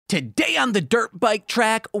Today on the dirt bike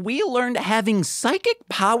track, we learned having psychic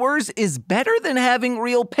powers is better than having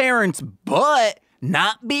real parents, but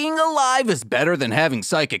not being alive is better than having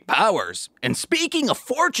psychic powers. And speaking of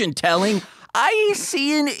fortune telling, I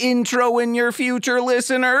see an intro in your future,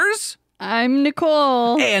 listeners. I'm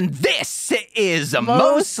Nicole. And this is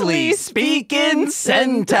Mostly Speaking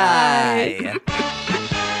Sentai.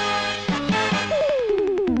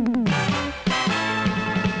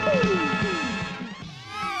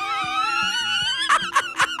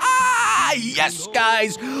 Yes,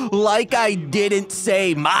 guys, like I didn't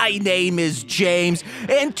say, my name is James,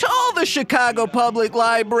 and to all the Chicago Public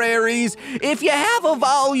Libraries, if you have a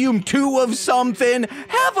volume 2 of something,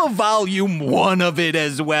 have a volume 1 of it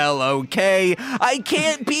as well, okay? I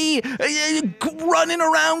can't be running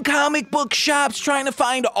around comic book shops trying to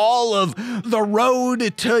find all of The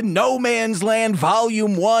Road to No Man's Land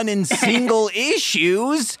Volume 1 in single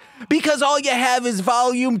issues. Because all you have is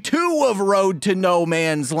volume 2 of Road to No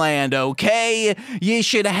Man's Land, okay? You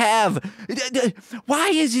should have... Why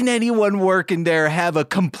isn't anyone working there have a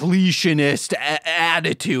completionist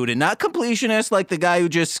attitude? And not completionist like the guy who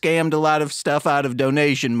just scammed a lot of stuff out of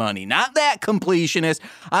donation money. Not that completionist.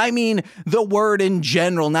 I mean the word in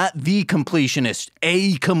general, not the completionist.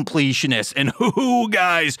 A completionist. And who,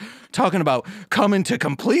 guys, talking about coming to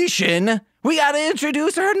completion, we gotta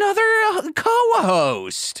introduce another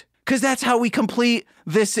co-host. Because that's how we complete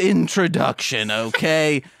this introduction,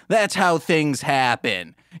 okay? That's how things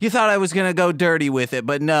happen. You thought I was going to go dirty with it,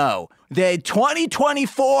 but no. The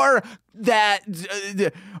 2024, that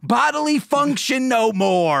bodily function no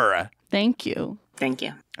more. Thank you. Thank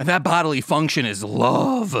you. And that bodily function is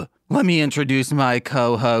love. Let me introduce my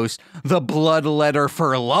co-host, the bloodletter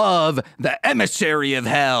for love, the emissary of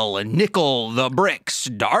hell, Nickel the Bricks,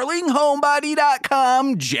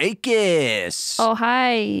 darlinghomebody.com, Jakis. Oh,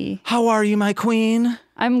 hi. How are you, my queen?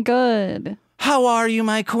 I'm good. How are you,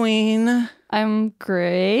 my queen? I'm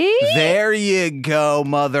great. There you go,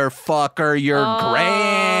 motherfucker. You're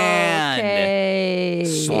grand. Okay.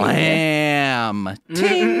 Slam.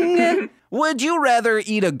 Ting. Would you rather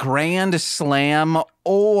eat a grand slam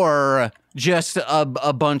or just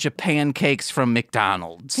a bunch of pancakes from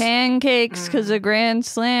McDonald's? Pancakes, because a grand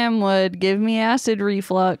slam would give me acid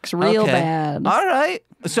reflux real bad. All right.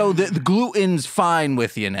 So the gluten's fine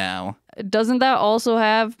with you now. Doesn't that also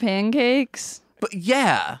have pancakes? But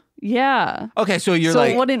yeah. Yeah. Okay, so you're so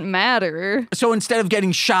it wouldn't matter. So instead of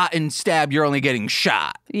getting shot and stabbed, you're only getting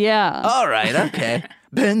shot. Yeah. All right, okay.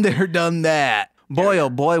 Been there, done that. Boy, oh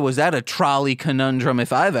boy, was that a trolley conundrum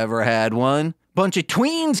if I've ever had one. Bunch of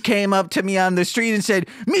tweens came up to me on the street and said,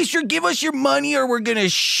 "Mister, give us your money or we're gonna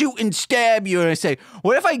shoot and stab you." And I say,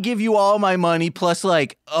 what if I give you all my money plus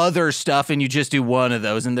like other stuff and you just do one of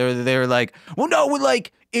those? And they're like, well, no, we're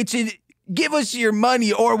like, give us your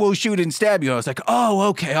money or we'll shoot and stab you. I was like, oh,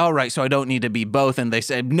 okay, all right, so I don't need to be both. And they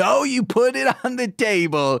said, no, you put it on the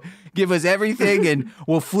table. Give us everything and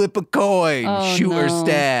we'll flip a coin, shoot or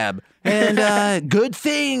stab. And good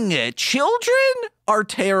thing, children are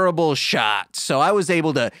terrible shots. So I was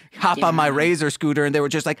able to hop on my Razor scooter and they were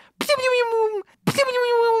just like,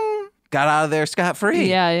 got out of there scot-free.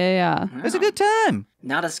 Yeah. It was a good time.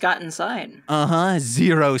 Not a Scot inside.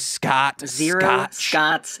 Zero Scott. Zero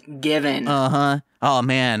Scots given. Oh,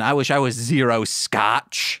 man, I wish I was zero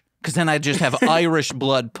Scotch. Because then I'd just have Irish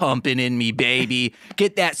blood pumping in me, baby.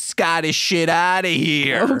 Get that Scottish shit out of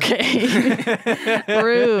here. Okay.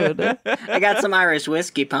 Rude. I got some Irish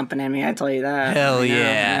whiskey pumping in me, I tell you that. Hell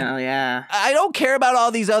yeah. Hell yeah. I don't care about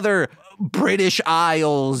all these other British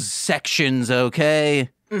Isles sections,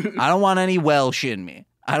 okay? I don't want any Welsh in me.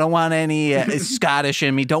 I don't want any Scottish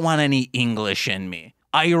in me. Don't want any English in me.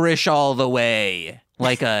 Irish all the way.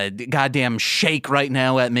 Like a goddamn shake right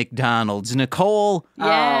now at McDonald's. Nicole?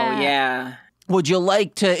 Yeah. Oh, yeah. Would you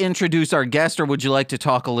like to introduce our guest or would you like to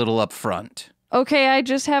talk a little up front? Okay, I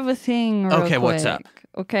just have a thing real quick. What's up?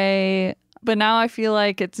 Okay, but now I feel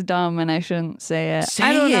like it's dumb and I shouldn't say it. Say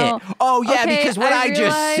I don't it. know. Oh, yeah, Okay, because what I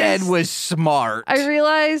just said was smart. I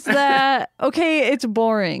realized that, okay, it's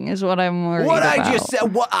boring is what I'm worried about. I just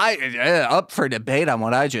said, up for debate on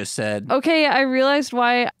what I just said. Okay, I realized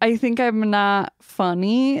why I think I'm not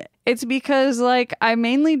funny. It's because, like, I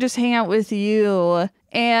mainly just hang out with you.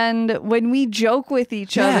 And when we joke with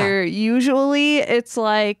each other, usually it's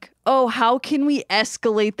like, oh, how can we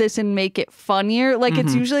escalate this and make it funnier? Like,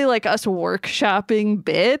 it's usually like us workshopping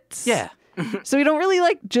bits. Yeah. So we don't really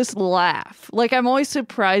like just laugh. Like, I'm always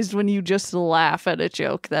surprised when you just laugh at a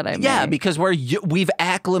joke that I make. Yeah, because we've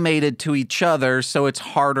acclimated to each other, so it's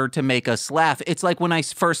harder to make us laugh. It's like when I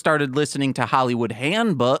first started listening to Hollywood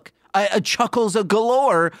Handbook, chuckles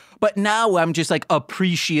galore. But now I'm just like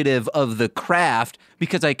appreciative of the craft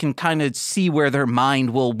because I can kind of see where their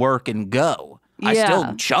mind will work and go. I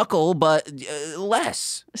still chuckle, but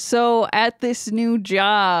less. So at this new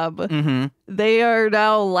job, they are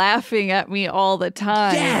now laughing at me all the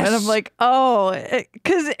time. Yes. And I'm like, oh,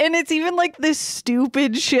 and it's even like this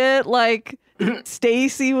stupid shit. Like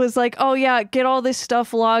Stacy was like, oh yeah, get all this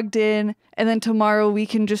stuff logged in. And then tomorrow we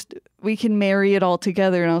can marry it all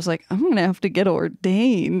together. And I was like, I'm going to have to get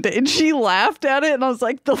ordained. And she laughed at it. And I was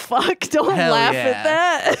like, the fuck? Don't Hell laugh yeah. at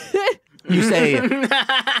that. You say,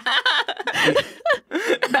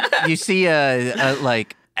 you see a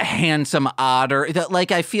like a handsome otter.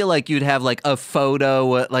 Like I feel like you'd have like a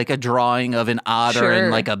photo, like a drawing of an otter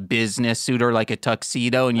in like a business suit or like a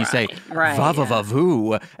tuxedo, and you say "va va va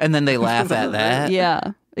voo," and then they laugh at that.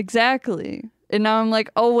 Yeah, exactly. And now I'm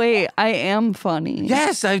like, oh wait, I am funny.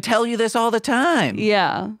 Yes, I tell you this all the time.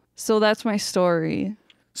 Yeah. So that's my story.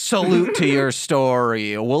 Salute to your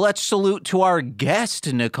story. Well, let's salute to our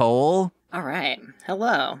guest, Nicole. All right.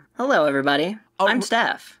 Hello, everybody. I'm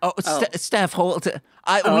Stef. Stef, hold.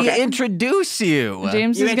 Okay. We introduce you.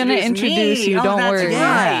 James is going to introduce you. Don't that's worry.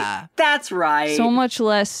 Right. That's right. So much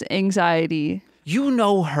less anxiety. You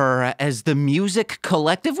know her as the Music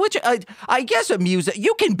Collective, which I guess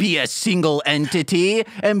you can be a single entity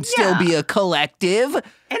and still be a collective.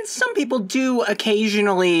 And some people do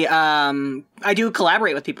occasionally, I do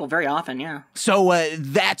collaborate with people very often, yeah. So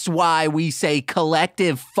that's why we say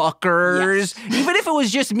collective fuckers. Yes. Even if it was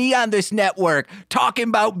just me on this network talking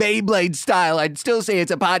about Beyblade style, I'd still say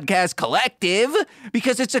it's a podcast collective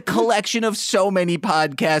because it's a collection of so many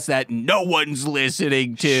podcasts that no one's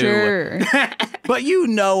listening to. Sure. But you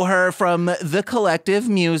know her from the Collective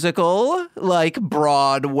musical, like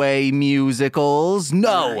Broadway musicals.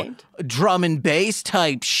 No. Right. Drum and bass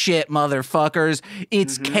type shit, motherfuckers.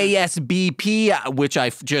 It's KSBP, which I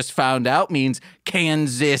just found out means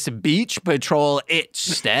Kansas Beach Patrol.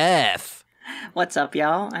 It's Stef. What's up,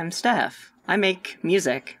 y'all? I'm Stef. I make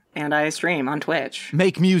music, and I stream on Twitch.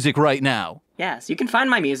 Make music right now. Yes, you can find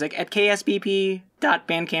my music at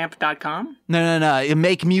ksbp.bandcamp.com. No.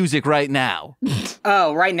 Make music right now.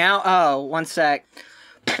 Oh, right now? Oh, one sec.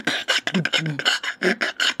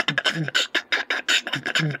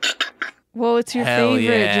 Well, it's your Hell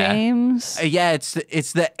favorite, yeah. James. Yeah, it's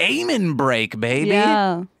the aiming break, baby.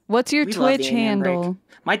 Yeah. What's your We love the Twitch Amen handle? break.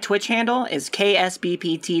 My Twitch handle is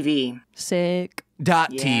KSBPTV. Sick.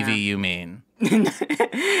 .tv, you mean?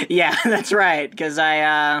 Yeah, that's right, because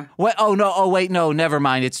I, What? Oh, no. Oh, wait, no. Never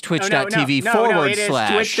mind. It's twitch.tv No, it is /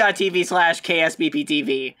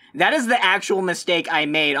 twitch.tv/KSBPTV. That is the actual mistake I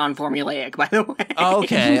made on Formulaic, by the way.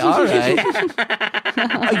 Okay, all right.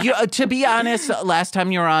 To be honest, last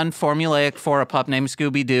time you were on Formulaic for A Pup Named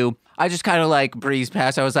Scooby-Doo, I just kind of like breezed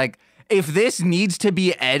past. I was like, if this needs to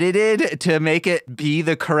be edited to make it be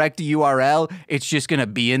the correct URL, it's just going to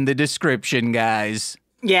be in the description, guys.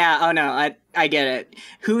 Yeah, oh no, I get it.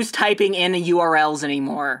 Who's typing in URLs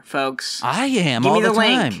anymore, folks? I am Give all me the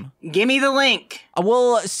time. link. Give me the link.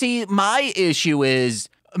 Well, see, my issue is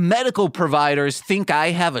medical providers think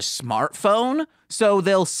I have a smartphone, so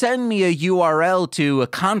they'll send me a URL to a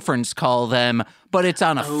conference call them, but it's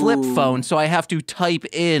on a flip phone, so I have to type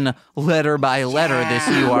in letter by letter this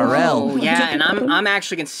URL. Oh, yeah, and I'm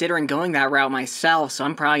actually considering going that route myself, so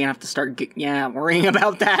I'm probably gonna have to start worrying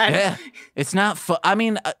about that. Yeah, it's not I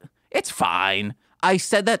mean, it's fine. I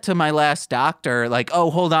said that to my last doctor, like,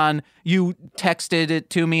 oh, hold on, you texted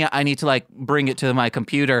it to me. I need to like bring it to my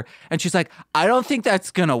computer. And she's like, I don't think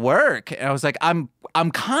that's gonna work. And I was like, I'm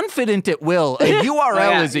confident it will. A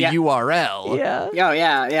URL is a URL. Yeah. Oh,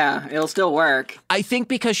 yeah, it'll still work. I think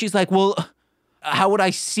because she's like, well, how would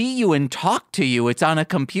I see you and talk to you? It's on a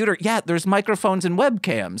computer. Yeah, there's microphones and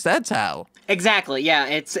webcams. That's how. Exactly, yeah,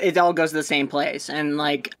 it all goes to the same place. And,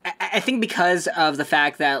 like, I think because of the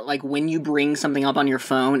fact that, like, when you bring something up on your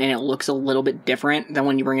phone and it looks a little bit different than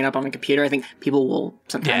when you bring it up on a computer, I think people will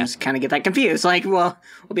sometimes kind of get that confused. Like, we'll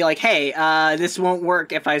be like, hey, this won't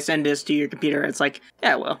work if I send this to your computer. It's like,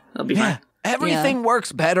 yeah, well, it'll be fine. Everything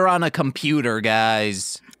works better on a computer,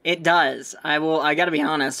 guys. It does. I gotta be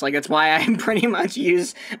honest. Like, that's why I pretty much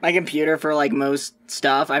use my computer for, like, most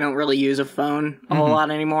stuff. I don't really use a phone a whole lot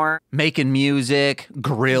anymore. Making music,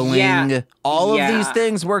 grilling, all of these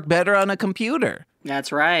things work better on a computer.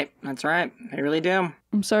 That's right. They really do.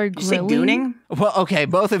 I'm sorry, Did you say grilling? gooning? Well, okay,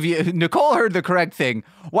 both of you. Nicole heard the correct thing.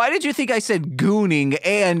 Why did you think I said gooning?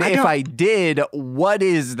 And if I did, what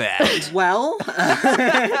is that? Well,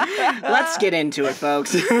 let's get into it,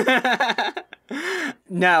 folks.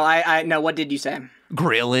 No, no, what did you say?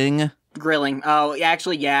 Grilling. Grilling. Oh,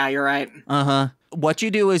 actually, yeah, you're right. Uh-huh. what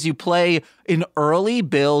you do is you play an early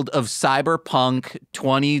build of Cyberpunk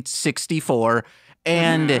 2064,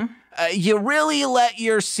 and you really let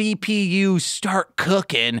your CPU start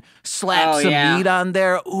cooking, slap some meat on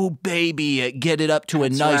there. Ooh, baby, get it up to a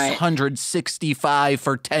nice 165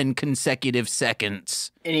 for 10 consecutive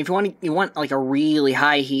seconds. And if you want like a really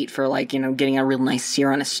high heat for like, getting a real nice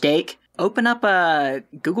sear on a steak, open up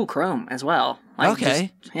Google Chrome as well. Like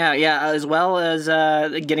okay. As well as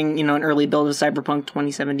getting, an early build of Cyberpunk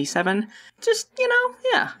 2077. Just,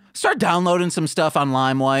 Start downloading some stuff on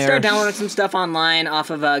LimeWire. Start downloading some stuff online off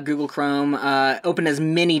of Google Chrome. Open as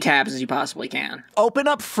many tabs as you possibly can. Open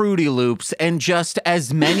up Fruity Loops and just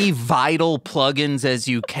as many vital plugins as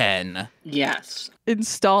you can. Yes.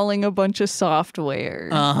 Installing a bunch of software.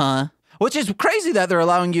 Uh-huh. Which is crazy that they're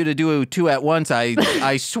allowing you to do 2 at once.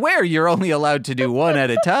 I swear you're only allowed to do 1 at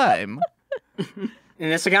a time. In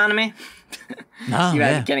this economy? No, You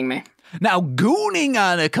gotta be kidding me. Now, gooning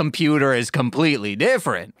on a computer is completely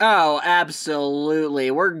different. Oh,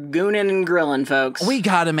 absolutely. We're gooning and grilling, folks. We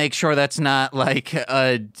gotta make sure that's not like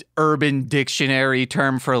a Urban Dictionary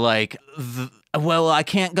term for like, well, I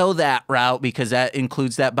can't go that route because that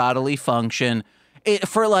includes that bodily function.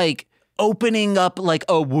 For like opening up like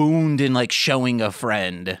a wound and like showing a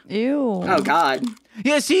friend. Ew. Oh, God.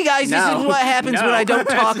 Yeah, see, guys, this is what happens when I don't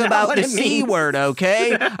talk about the C word,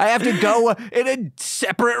 okay? I have to go in a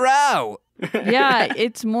separate route. Yeah,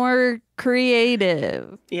 it's more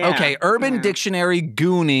creative. Yeah. Okay, Urban Dictionary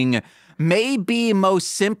gooning may be most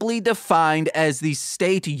simply defined as the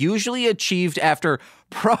state usually achieved after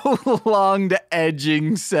prolonged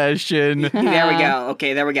edging session. There we go.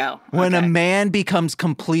 Okay, there we go. When a man becomes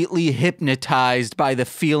completely hypnotized by the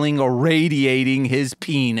feeling irradiating his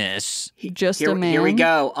penis. Just a man. Here we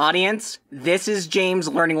go. Audience, this is James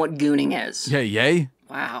learning what gooning is. Yay.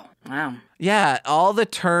 Wow. Yeah, all the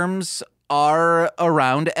terms are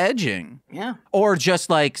around edging. Yeah. Or just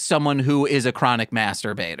like someone who is a chronic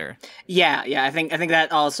masturbator. Yeah. I think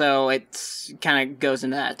that also it's kind of goes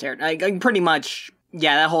into that territory. Like, pretty much,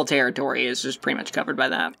 that whole territory is just pretty much covered by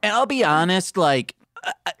that. And I'll be honest, like,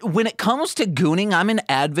 when it comes to gooning, I'm an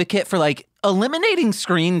advocate for like eliminating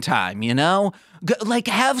screen time, Like,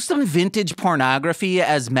 have some vintage pornography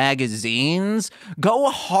as magazines. Go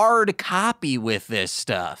hard copy with this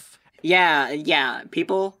stuff. Yeah.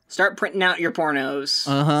 People, start printing out your pornos.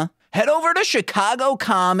 Uh-huh. Head over to Chicago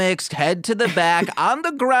Comics, head to the back on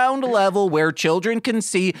the ground level where children can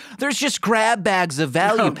see. There's just grab bags of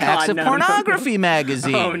value packs of pornography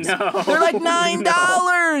magazines. Oh, no. They're like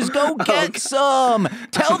 $9. Go get some.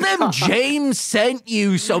 Tell them James sent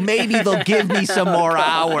you so maybe they'll give me some more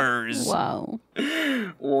hours. Wow.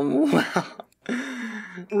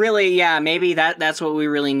 Really, maybe that's what we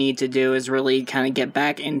really need to do is really kind of get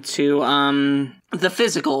back into the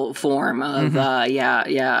physical form of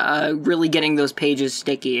really getting those pages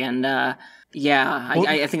sticky and I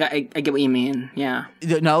think I get what you mean. Yeah.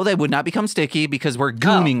 No, they would not become sticky because we're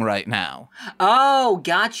gooning right now. Oh,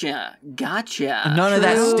 gotcha. None of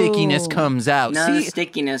that stickiness comes out. None of the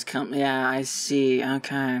stickiness comes. Yeah, I see.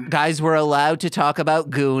 Okay. Guys, we're allowed to talk about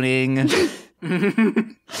gooning.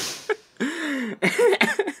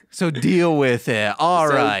 So deal with it. All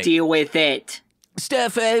right. Deal with it.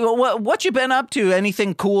 Steph, what you been up to?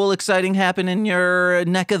 Anything cool, exciting happen in your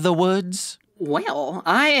neck of the woods? Well,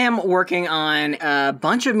 I am working on a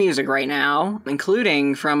bunch of music right now,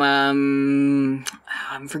 including from, I'm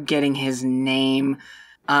forgetting his name,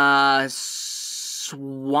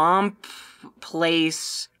 Swamp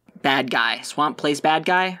Place Bad Guy. Swamp Place Bad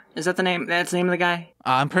Guy? Is that the name? That's the name of the guy?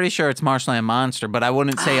 I'm pretty sure it's Marshland Monster, but I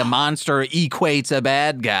wouldn't say a monster equates a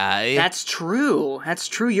bad guy. That's true.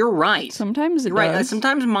 You're right. Sometimes You're right.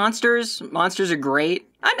 Sometimes monsters are great.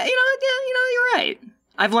 You're right.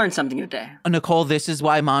 I've learned something today. Nicole, this is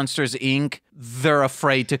why Monsters, Inc., they're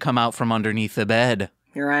afraid to come out from underneath the bed.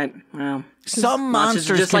 You're right. Well, some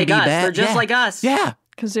monsters just can like be us. bad. They're just like us. Yeah.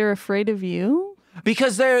 Because they're afraid of you?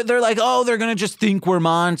 Because they're like, oh, they're going to just think we're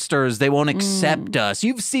monsters. They won't accept us.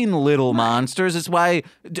 You've seen Little Monsters. It's why,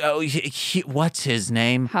 what's his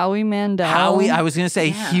name? Howie Mandel. I was going to say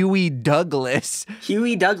Huey Douglas.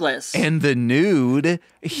 Huey Douglas. And the nude.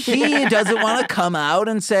 He doesn't want to come out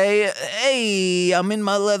and say, hey, I'm in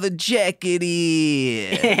my leather jackety.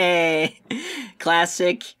 Hey,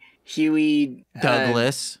 classic Huey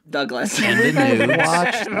Douglas. Douglas. And the nudes.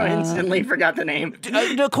 I instantly forgot the name.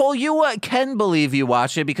 Nicole, you can believe you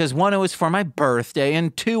watched it because 1, it was for my birthday,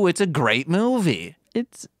 and 2, it's a great movie.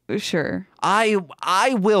 It's sure. I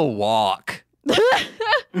will walk.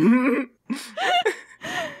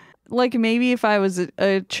 Like maybe if I was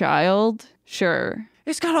a child, sure.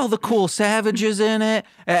 It's got all the cool savages in it.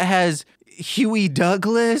 It has Huey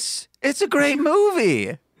Douglas. It's a great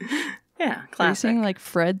movie. Yeah, Are you classic. saying like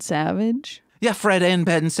Fred Savage? Yeah, Fred and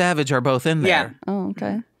Ben Savage are both in there. Yeah. Oh,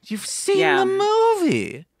 okay. You've seen Yeah. the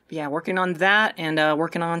movie. Yeah, working on that and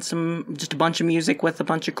working on just a bunch of music with a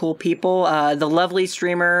bunch of cool people. The lovely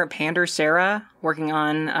streamer Pander Sarah, working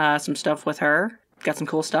on some stuff with her. Got some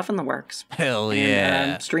cool stuff in the works. Hell yeah.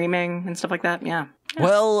 And, streaming and stuff like that. Yeah.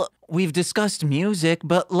 Well, we've discussed music,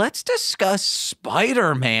 but let's discuss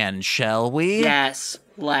Spider-Man, shall we? Yes,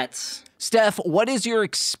 let's. Steph, what is your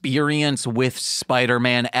experience with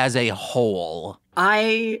Spider-Man as a whole?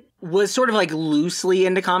 I was sort of like loosely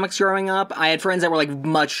into comics growing up. I had friends that were like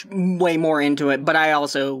way more into it, but I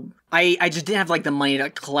also, I just didn't have like the money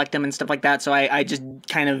to collect them and stuff like that. So I just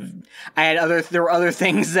kind of, there were other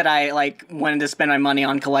things that I like wanted to spend my money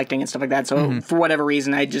on collecting and stuff like that. So for whatever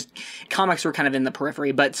reason, comics were kind of in the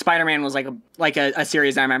periphery, but Spider-Man was like a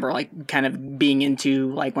series I remember like kind of being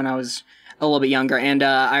into like when I was a little bit younger. And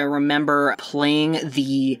I remember playing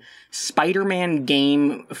the Spider-Man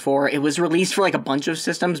game it was released for like a bunch of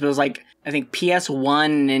systems, but it was like, I think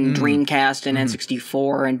PS1 and Dreamcast and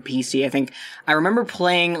N64 and PC. I think I remember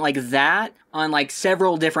playing like that on like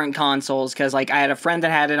several different consoles, because like I had a friend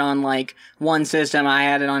that had it on like one system, I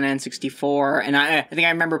had it on N64, and I think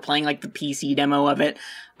I remember playing like the PC demo of it.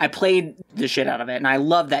 I played the shit out of it, and I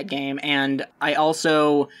loved that game. And I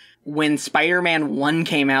also, when Spider-Man 1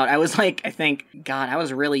 came out, I was like, I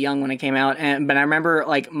was really young when it came out, but I remember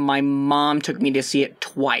like my mom took me to see it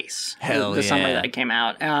twice. The summer that it came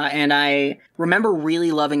out. And I remember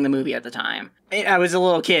really loving the movie at the time. I was a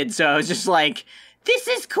little kid, so I was just like, this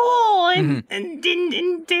is cool, and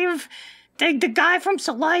Dave, the guy from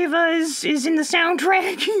Saliva is in the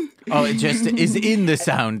soundtrack. Oh, it just is in the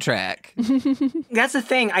soundtrack. That's the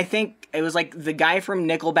thing. I think it was like the guy from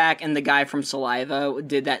Nickelback and the guy from Saliva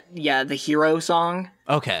did that. Yeah, the Hero song.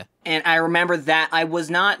 Okay. And I remember that I was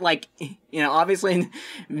not like, obviously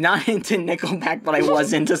not into Nickelback, but I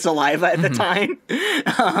was into Saliva at the time.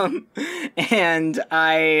 And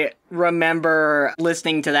I remember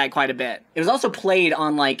listening to that quite a bit. It was also played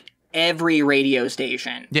on like every radio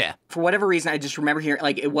station. Yeah. For whatever reason, I just remember hearing,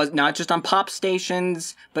 like, it was not just on pop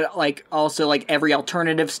stations, but like also like every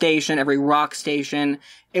alternative station, every rock station.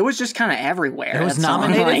 It was just kind of everywhere. It was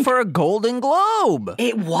nominated for a Golden Globe.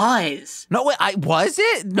 It was. No, was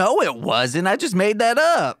it? No, it wasn't. I just made that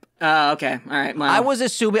up. Okay. All right. Well, I was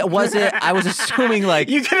assuming, was it? I was assuming like...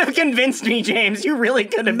 You could have convinced me, James. You really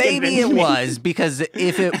could have convinced me. Maybe it was, because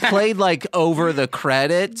if it played like over the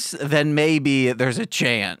credits, then maybe there's a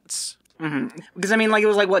chance. Because I mean, like, it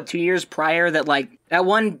was like, what, 2 years prior that, like, that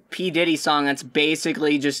one P. Diddy song that's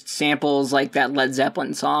basically just samples like that Led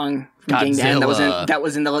Zeppelin song from Ding Dang that was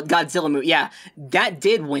in the Godzilla movie. Yeah, that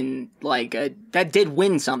did win, like, that did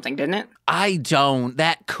win something, didn't it?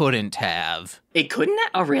 That couldn't have. It couldn't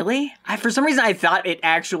have? Oh, really? For some reason, I thought it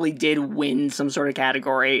actually did win some sort of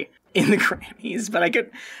category in the Grammys, but I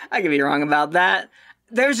could be wrong about that.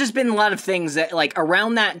 There's just been a lot of things that, like,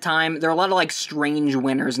 around that time, there are a lot of, like, strange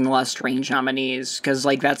winners and a lot of strange nominees, because,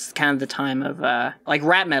 like, that's kind of the time of, like,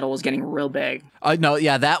 rap metal was getting real big. No,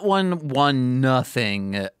 yeah, that one won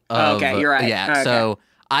nothing. Okay, you're right. Yeah, okay. So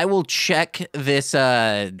I will check this,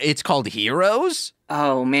 it's called Heroes?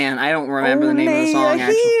 Oh, man, I don't remember the name of the song,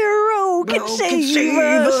 actually. Hero can save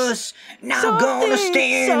us. Now gonna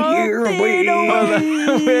stand here and wait.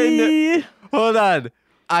 Hold on.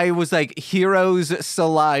 I was like, Heroes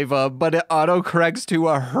Saliva, but it autocorrects to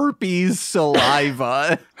a herpes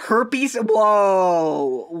saliva. Herpes?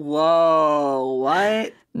 Whoa.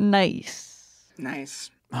 What? Nice.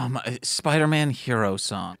 Spider-Man Hero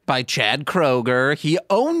song by Chad Kroeger. He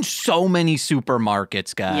owns so many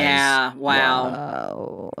supermarkets, guys. Yeah,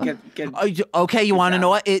 wow. Good. Okay, you want to know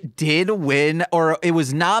what? It did win, or it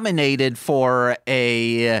was nominated for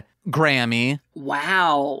a Grammy.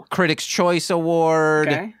 Wow. Critics' Choice Award.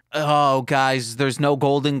 Okay. Oh, guys, there's no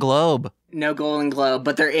Golden Globe. No Golden Globe,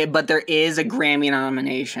 but there is a Grammy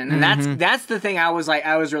nomination, and that's the thing. I was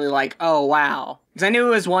really like, oh wow, because I knew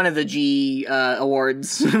it was one of the G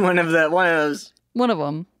awards, one of those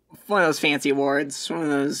fancy awards, one of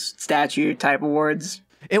those statue type awards.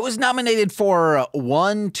 It was nominated for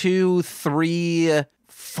 1, 2, 3,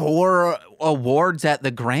 4 awards at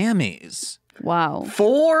the Grammys. Wow.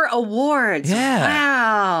 4 awards. Yeah.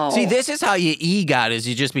 Wow. See, this is how you EGOT, is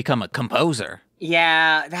you just become a composer.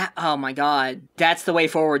 Yeah, oh my God. That's the way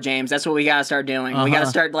forward, James. That's what we gotta start doing. We gotta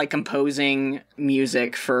start, like, composing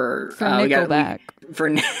music for Nickelback.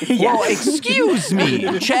 Well, excuse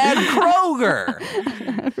me, Chad Kroeger.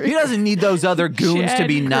 He doesn't need those other goons to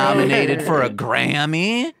be nominated for a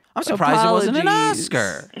Grammy. I'm surprised it wasn't an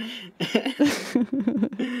Oscar.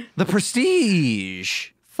 The Prestige.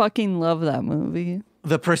 Fucking love that movie.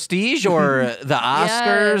 The Prestige or the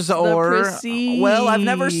Oscars Yes, or... The Prestige. Well, I've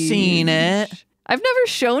never seen it. I've never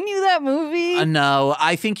shown you that movie. No,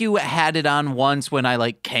 I think you had it on once when I,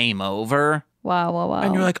 like, came over. Wow.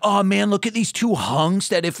 And you're like, oh, man, look at these two hunks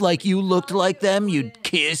that if, like, you looked like them, you'd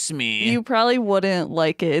kiss me. You probably wouldn't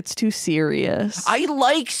like it. It's too serious. I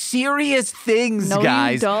like serious things, No,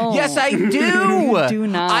 guys. you don't. Yes, I do. You do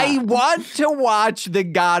not. I want to watch The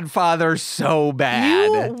Godfather so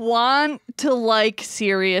bad. You want to like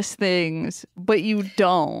serious things, but you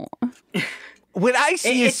don't. When I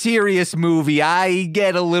see a serious movie, I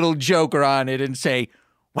get a little joker on it and say,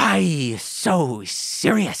 why so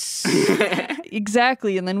serious?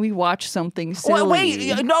 Exactly, and then we watch something silly. Well,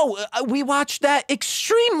 wait, no, we watched that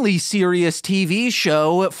extremely serious TV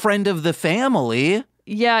show, Friend of the Family.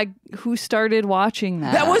 Yeah, who started watching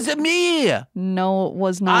that? That was me. No, it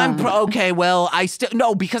was not. Okay, well,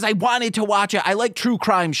 no, because I wanted to watch it. I like true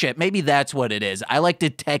crime shit. Maybe that's what it is. I like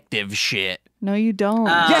detective shit. No, you don't.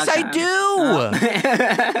 Yes, I do.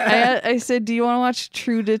 I said, do you want to watch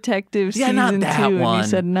True Detective season 2? Not that And one. you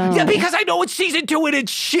said no. Yeah, because I know it's season 2 and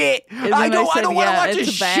it's shit. And I then know I said, don't want to watch a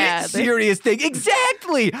it's bad. shit serious thing.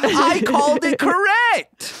 Exactly. I called it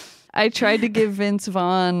correct. I tried to give Vince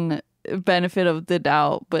Vaughn benefit of the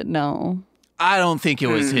doubt, but no. I don't think it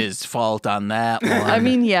was his fault on that one. I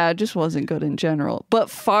mean, yeah, it just wasn't good in general. But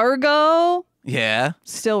Fargo, yeah.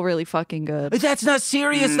 still really fucking good. That's not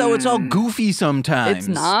serious, though. It's all goofy sometimes. It's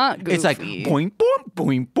not goofy. It's like, boing, boing,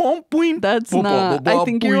 boing, boing, boing. That's boing, not. boing, boing, I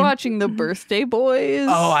think you're boing. watching The Birthday Boys.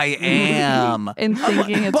 Oh, I am. And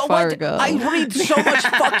thinking it's But Fargo. I read so much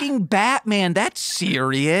fucking Batman. That's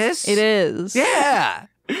serious. It is. Yeah.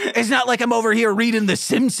 It's not like I'm over here reading the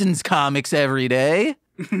Simpsons comics every day.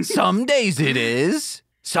 Some days it is.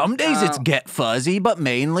 Some days it's Get Fuzzy, but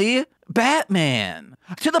mainly Batman.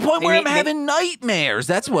 To the point where I'm having nightmares.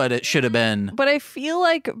 That's what it should have been. But I feel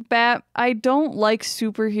like I don't like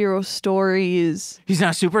superhero stories He's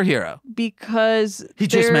not a superhero. because He's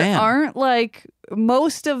just there man. aren't like,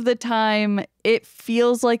 most of the time it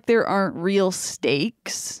feels like there aren't real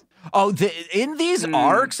stakes. Oh, in these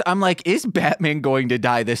arcs, I'm like, is Batman going to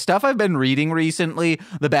die? This stuff I've been reading recently,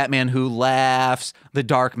 the Batman Who Laughs, the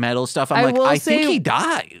Dark Metal stuff, I think he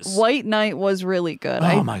dies. White Knight was really good.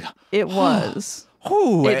 Oh my God. It was.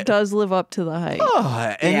 Ooh, It does live up to the hype.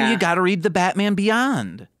 And you got to read the Batman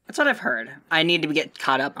Beyond. That's what I've heard. I need to get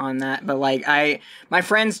caught up on that, but like my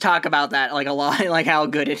friends talk about that like a lot, like how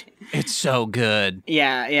good it. It's so good.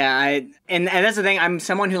 Yeah. And that's the thing. I'm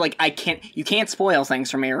someone who like you can't spoil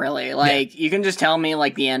things for me really. Like you can just tell me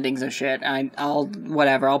like the endings of shit. I'll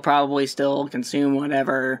whatever. I'll probably still consume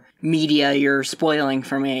whatever media you're spoiling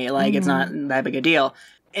for me. Like it's not that big a deal.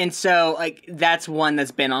 And so, like, that's one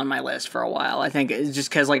that's been on my list for a while. I think it's just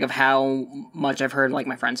because, like, of how much I've heard, like,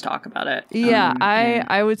 my friends talk about it. Yeah,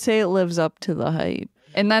 I would say it lives up to the hype.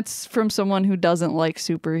 And that's from someone who doesn't like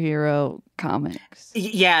superhero comics.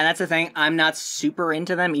 Yeah, that's the thing. I'm not super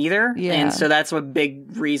into them either. Yeah. And so that's a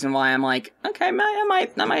big reason why I'm like, okay, I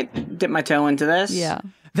might dip my toe into this. Yeah.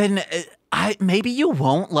 Then maybe you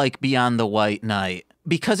won't like Beyond the White Knight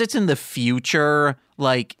because it's in the future.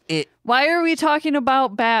 Like it. Why are we talking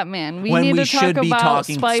about Batman? When need we to should talk be about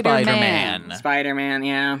talking Spider-Man. Spider-Man,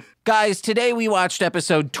 yeah. Guys, today we watched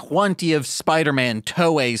episode 20 of Spider-Man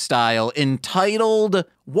Toei Style entitled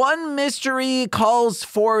One Mystery Calls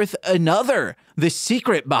Forth Another, The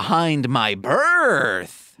Secret Behind My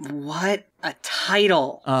Birth. What a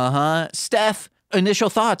title. Steph, initial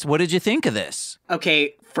thoughts. What did you think of this?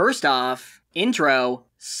 Okay, first off, intro,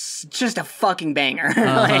 just a fucking banger.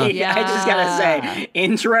 Like, Yeah. I just gotta say,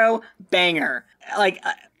 intro, banger. Like,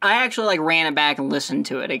 I actually like ran it back and listened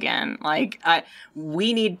to it again. Like,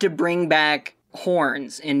 we need to bring back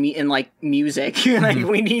horns in like music. Like,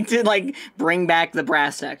 we need to like bring back the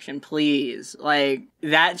brass section, please. Like,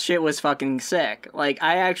 that shit was fucking sick. Like,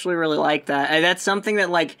 I actually really like that. And that's something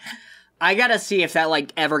that like, I gotta see if that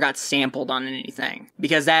like ever got sampled on anything,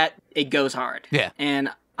 because it goes hard. Yeah. And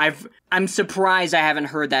I'm surprised I haven't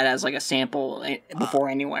heard that as like a sample before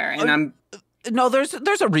anywhere. And No, there's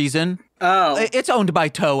a reason. Oh. It's owned by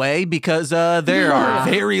Toei because they are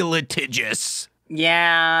very litigious.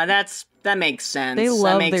 Yeah, that makes sense. They That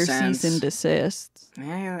love makes their sense. cease and desist.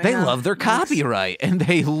 Yeah, They love their copyright and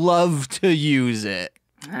they love to use it.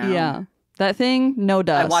 Yeah. That thing, no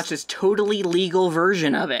dust. I watched this totally legal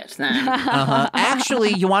version of it then.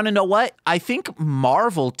 Actually, you want to know what? I think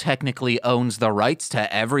Marvel technically owns the rights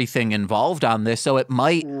to everything involved on this, so it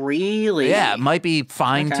might, Really? yeah, it might be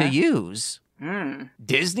fine to Okay. use.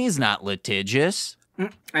 Disney's not litigious.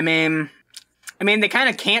 I mean, I mean, they kind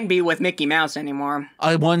of can't be with Mickey Mouse anymore.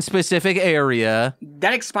 One specific area.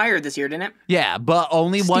 That expired this year, didn't it? Yeah, but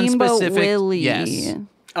only one Steamboat specific. Willie. Yes.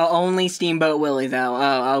 Oh, only Steamboat Willie, though.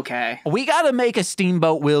 Oh, okay. We got to make a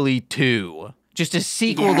Steamboat Willie 2. Just a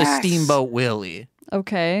sequel to Steamboat Willie.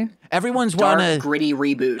 Okay. Everyone's Dark, wanna gritty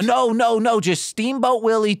reboot. No, just Steamboat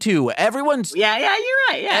Willie 2. Everyone's Yeah, you're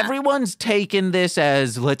right. Yeah. Everyone's taken this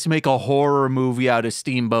as let's make a horror movie out of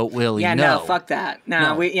Steamboat Willie. Yeah, no, fuck that.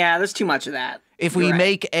 No, No. there's too much of that. If You're we right.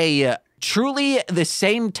 make a truly the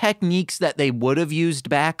same techniques that they would have used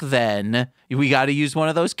back then, we got to use one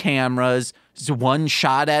of those cameras, just one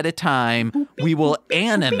shot at a time. We will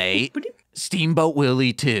animate Steamboat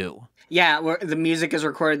Willie 2. Yeah, where the music is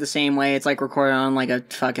recorded the same way. It's like recorded on like a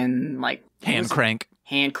fucking like Hand crank.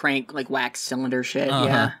 hand crank, like wax cylinder shit. Uh-huh.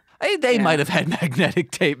 Yeah. They might have had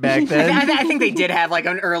magnetic tape back then. I think they did have like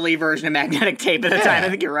an early version of magnetic tape at the time. I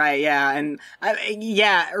think you're right. Yeah, and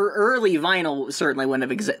early vinyl certainly would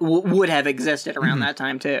have existed around that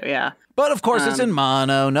time too. Yeah. But of course, it's in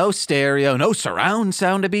mono, no stereo, no surround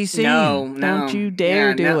sound to be seen. No. Don't you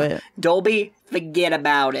dare do it. Dolby, forget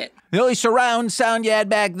about it. The only surround sound you had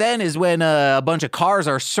back then is when a bunch of cars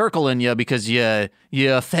are circling you because you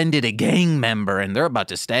offended a gang member and they're about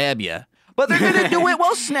to stab you. But they're gonna do it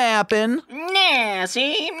while snapping. Nah,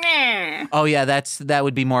 see? Nah. Oh yeah, that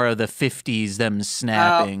would be more of the 50s, them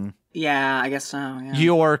snapping. Yeah, I guess so. Yeah.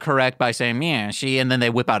 You're correct by saying, yeah, and then they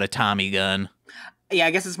whip out a Tommy gun. Yeah,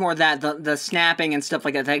 I guess it's more that the snapping and stuff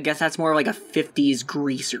like that. I guess that's more like a 50s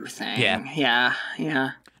greaser thing. Yeah.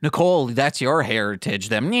 Yeah. Nicole, that's your heritage,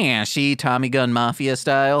 them. Yeah, Tommy gun mafia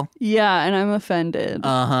style. Yeah, and I'm offended.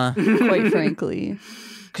 Uh-huh. Quite frankly.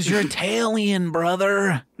 Because you're Italian,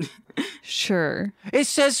 brother. Sure. It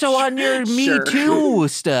says so on your Me Sure. Too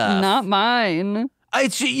stuff. Not mine.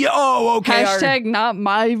 It's, okay. Hashtag not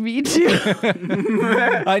my Me Too.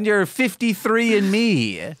 On your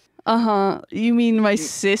 53andMe. Uh-huh. You mean my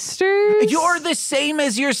sisters? You're the same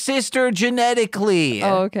as your sister genetically.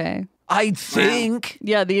 Oh, okay. I think.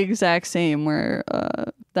 Yeah, the exact same where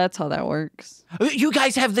that's how that works. You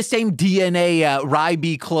guys have the same DNA,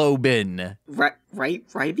 riboclobin.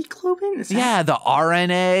 Riboclobin? Is that? Yeah, the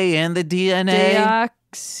RNA and the DNA.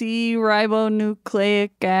 Deoxyribonucleic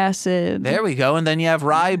acid. There we go. And then you have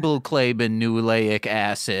riboclavin-nucleic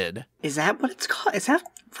acid. Is that what it's called? Is that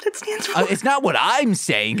what it stands for? It's not what I'm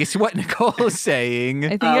saying. It's what Nicole's saying. I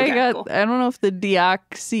think Cool. I don't know if the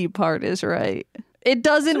deoxy part is right. It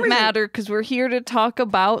doesn't matter because we're here to talk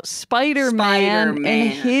about Spider-Man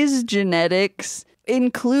and his genetics,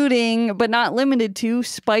 including, but not limited to,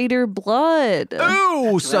 spider blood.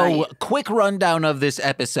 Ooh, so right. quick rundown of this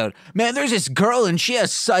episode. Man, there's this girl and she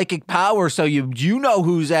has psychic power, so you know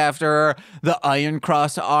who's after her, the Iron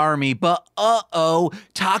Cross Army. But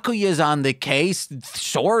Takuya's on the case,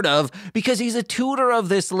 sort of, because he's a tutor of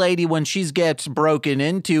this lady when she gets broken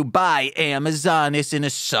into by Amazonis in a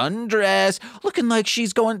sundress, looking like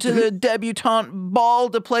she's going to the debutante ball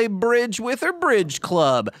to play bridge with her bridge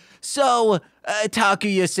club. So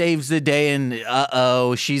Takuya saves the day, and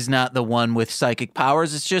she's not the one with psychic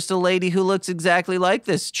powers. It's just a lady who looks exactly like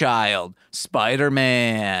this child,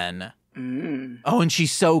 Spider-Man. Oh, and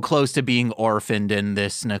she's so close to being orphaned in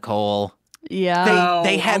this, Nicole. Yeah.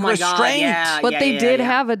 They had my God, restraint. yeah, But they did yeah.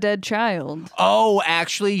 have a dead child. Oh,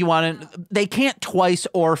 actually, they can't twice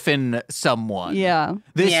orphan someone. Yeah.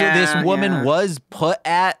 This woman yeah. was put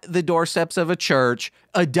at the doorsteps of a church,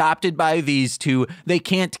 adopted by these two. They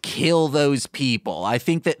can't kill those people. I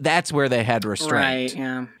think that's where they had restraint. Right,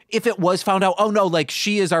 yeah. If it was found out, oh no, like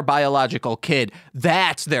she is our biological kid,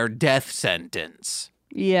 that's their death sentence.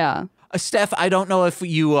 Yeah. Steph, I don't know if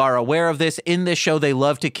you are aware of this. In this show, they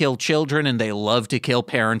love to kill children and they love to kill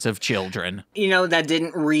parents of children. That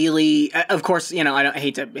didn't really. Of course, I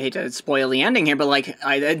hate to spoil the ending here, but like,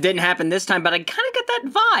 it didn't happen this time. But I kind of get that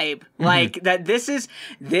vibe, like that. This is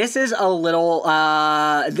a little.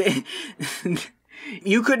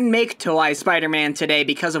 You couldn't make Toei Spider-Man today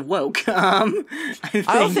because of woke. I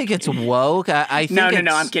don't think it's woke. I think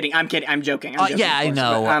no. I'm kidding. I'm joking. Yeah, I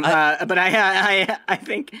know. But I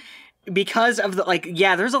think. Because of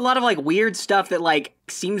there's a lot of like weird stuff that like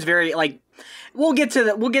seems very like we'll get to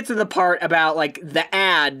the part about like the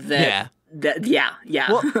ad that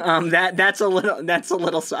Well, that's a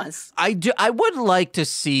little sus. I would like to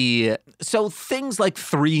see things like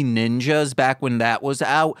Three Ninjas back when that was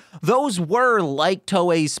out. Those were like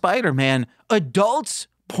Toei Spider-Man. Adults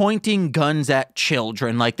pointing guns at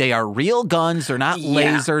children like they are real guns. They're not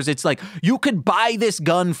lasers. It's like you could buy this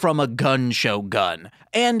gun from a gun show gun.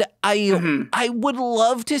 And I would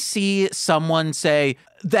love to see someone say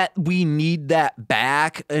that we need that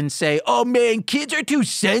back and say, oh man, kids are too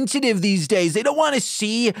sensitive these days. They don't want to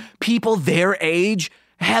see people their age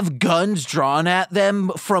have guns drawn at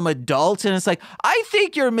them from adults. And it's like, I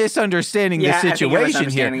think you're misunderstanding the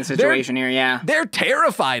situation here. They're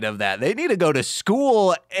terrified of that. They need to go to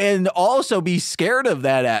school and also be scared of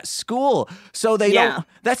that at school. So they don't,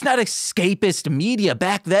 that's not escapist media.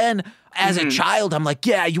 Back then, as a child, I'm like,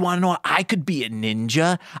 yeah, you want to know what? I could be a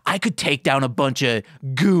ninja. I could take down a bunch of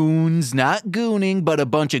goons, not gooning, but a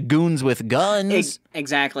bunch of goons with guns.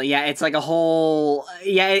 Exactly. Yeah, it's like a whole...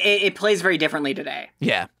 Yeah, it plays very differently today.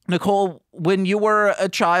 Yeah. Nicole, when you were a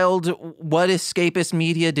child, what escapist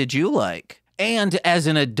media did you like? And as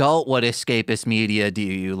an adult, what escapist media do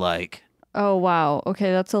you like? Oh, wow.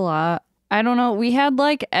 Okay, that's a lot. I don't know. We had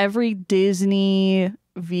like every Disney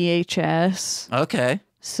VHS. Okay.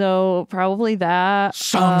 So probably that.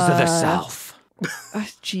 Songs of the South.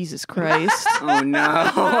 Jesus Christ. Oh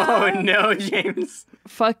no. Oh no, James.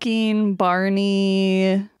 Fucking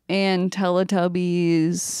Barney and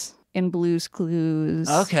Teletubbies and Blue's Clues.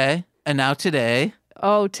 Okay. And now today?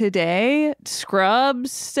 Oh, today?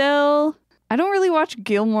 Scrubs still? I don't really watch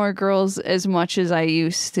Gilmore Girls as much as I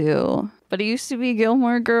used to. But it used to be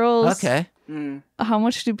Gilmore Girls. Okay. How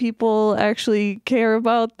much do people actually care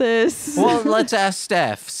about this? Well, let's ask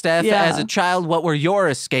Stef. Stef, as a child, what were your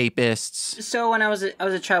escapists? So when I was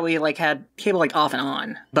a child, we like had cable like off and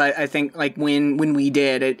on. But I think like when we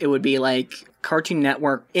did, it would be like Cartoon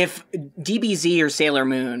Network. If DBZ or Sailor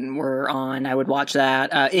Moon were on, I would watch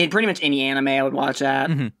that. In pretty much any anime, I would watch that.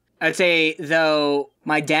 Mm-hmm. I'd say, though,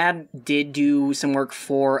 my dad did do some work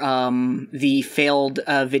for the failed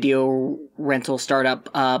video rental startup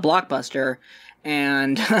Blockbuster,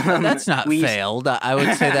 and that's not failed. I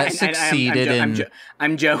would say that succeeded.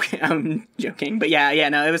 I'm joking. I'm joking, but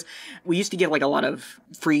no, it was. We used to get like a lot of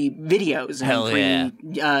free videos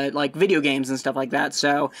and like video games and stuff like that.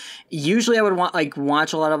 So usually I would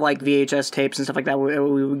watch a lot of like VHS tapes and stuff like that.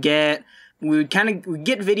 We would get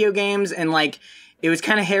video games and like. It was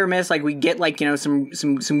kind of hit or miss. Like we get like, you know,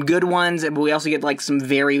 some good ones, but we also get like some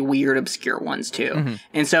very weird, obscure ones too. Mm-hmm.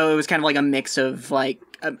 And so it was kind of like a mix of like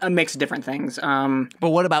a mix of different things. But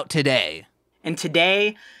what about today? And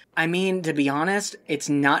today, I mean, to be honest, it's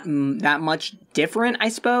not that much different, I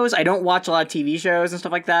suppose. I don't watch a lot of TV shows and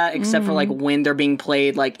stuff like that, except for like when they're being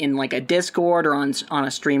played like in like a Discord or on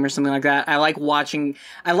a stream or something like that. I like watching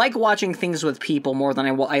things with people more than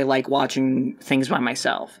I like watching things by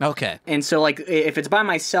myself. Okay. And so like if it's by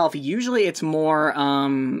myself, usually it's more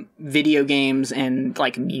video games and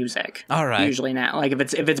like music. All right. Usually now, like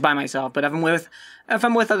if it's by myself, but if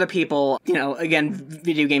I'm with other people, you know, again,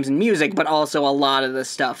 video games and music, but also a lot of the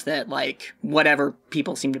stuff that, like, whatever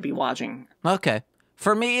people seem to be watching. Okay.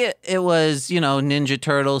 For me, it was, you know, Ninja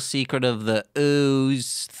Turtles, Secret of the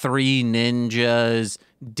Ooze, Three Ninjas,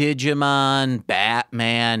 Digimon,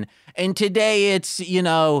 Batman. And today it's, you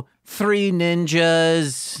know, Three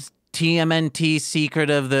Ninjas, TMNT, Secret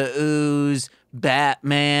of the Ooze,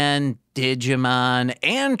 Batman, Digimon,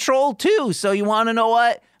 and Troll 2. So you want to know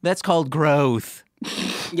what? That's called growth.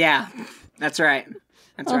 Yeah, that's right.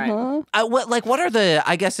 That's right. What are the,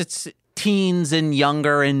 I guess it's teens and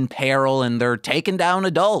younger in peril and they're taking down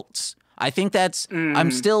adults. I think that's,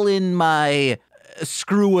 I'm still in my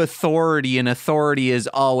screw authority and authority is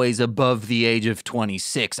always above the age of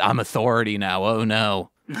 26. I'm authority now. Oh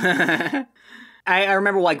no. I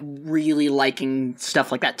remember like really liking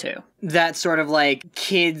stuff like that too. That sort of like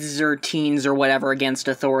kids or teens or whatever against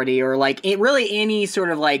authority, or like really any sort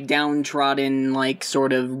of like downtrodden like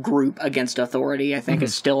sort of group against authority, I think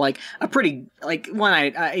is still like a pretty like one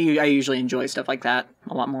I usually enjoy stuff like that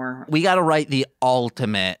a lot more. We got to write the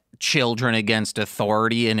ultimate children against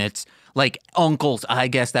authority, and it's like Uncles. I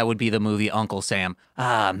guess that would be the movie Uncle Sam.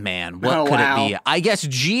 Ah, man, what could it be? I guess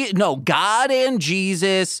God and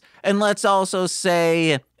Jesus, and let's also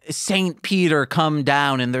say Saint Peter come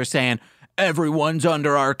down, and they're saying everyone's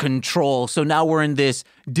under our control. So now we're in this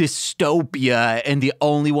dystopia, and the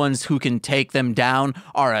only ones who can take them down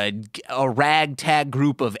are a ragtag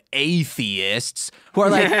group of atheists who are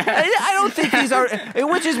like, I don't think these are,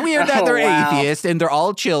 which is weird that they're atheists and they're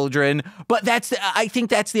all children, but I think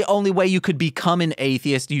that's the only way you could become an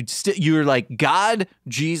atheist. You're like, God,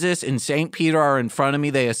 Jesus, and Saint Peter are in front of me.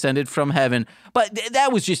 They ascended from heaven, but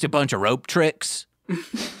that was just a bunch of rope tricks.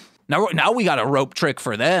 Now we got a rope trick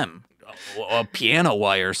for them. A piano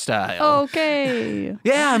wire style. Okay.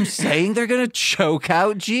 Yeah, I'm saying they're going to choke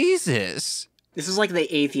out Jesus. This is like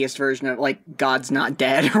the atheist version of like God's not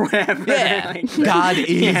dead or whatever. Yeah, Like, God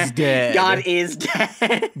is dead. God is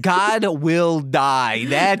dead. God will die.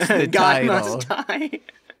 That's the God title. must die.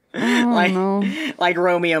 Oh, no. Like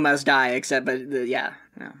Romeo must die, except yeah.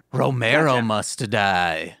 No. Romero Gotcha. must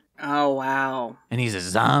die. Oh wow. And he's a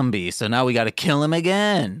zombie, so now we gotta kill him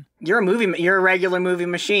again. You're a regular movie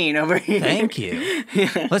machine over here. Thank you.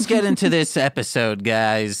 Let's get into this episode,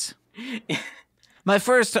 guys. My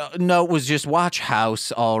first note was just watch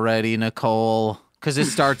House already, Nicole, because it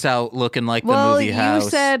starts out looking like the movie House. You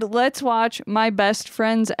said, let's watch My Best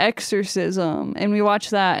Friend's Exorcism, and we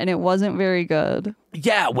watched that, and it wasn't very good.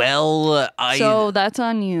 Yeah, well, So that's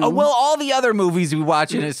on you. Oh, well, all the other movies we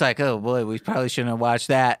watch, and it's like, oh boy, we probably shouldn't have watched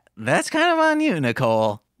that. That's kind of on you,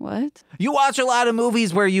 Nicole. What? You watch a lot of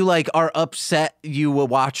movies where you like are upset you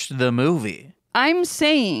watched the movie. I'm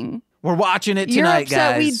saying... We're watching it You're tonight,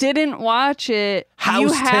 upset guys. we didn't watch it. House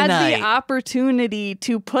you had tonight. the opportunity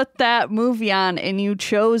to put that movie on and you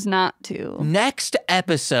chose not to. Next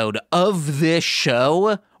episode of this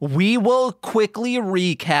show, we will quickly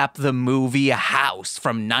recap the movie House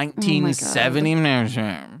from 1970.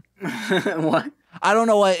 What? I don't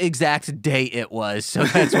know what exact date it was, so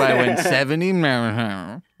that's why I went 70.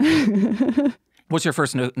 What's your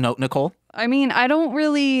first note, Nicole? I mean, I don't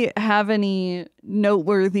really have any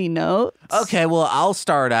noteworthy notes. Okay, well, I'll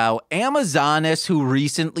start out. Amazonas, who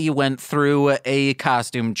recently went through a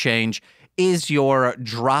costume change, is your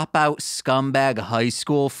dropout scumbag high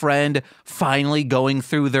school friend finally going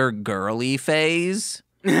through their girly phase?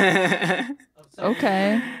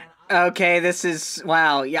 Okay. Okay, this is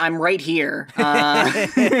wow. Yeah, I'm right here.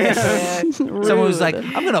 Someone was like,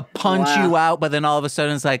 I'm going to punch Wow. you out, but then all of a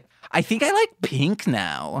sudden it's like, I think I like pink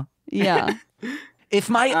now. Yeah. If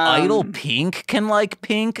my idol Pink can like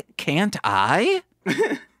pink, can't I?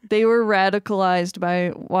 They were radicalized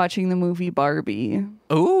by watching the movie Barbie.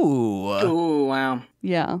 Ooh. Ooh, wow.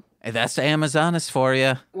 Yeah. Hey, that's Amazonas for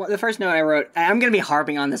you. Well, the first note I wrote, I'm going to be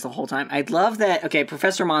harping on this the whole time. I love that, okay,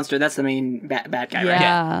 Professor Monster, that's the main bad guy, right?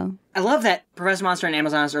 Yeah. I love that Professor Monster and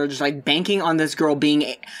Amazonas are just like banking on this girl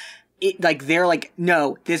being, like, they're like,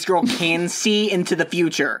 no, this girl can see into the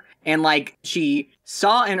future. And like, she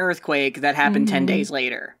saw an earthquake that happened 10 days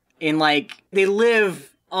later. And like, they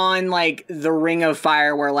live on like the ring of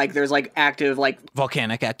fire where like there's like active like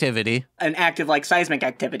Volcanic activity. an active like seismic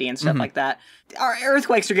activity and stuff like that. Our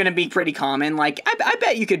earthquakes are going to be pretty common. Like I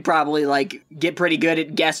bet you could probably like get pretty good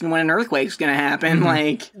at guessing when an earthquake's going to happen.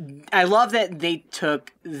 Like I love that they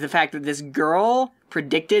took the fact that this girl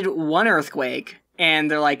predicted one earthquake and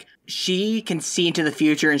they're like, she can see into the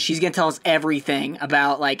future and she's going to tell us everything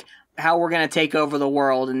about like how we're going to take over the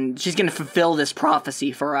world and she's going to fulfill this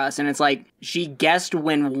prophecy for us. And it's like, she guessed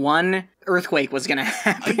when one earthquake was going to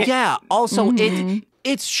happen. Yeah. Also,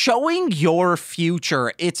 it's showing your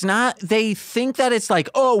future. It's not, they think that it's like,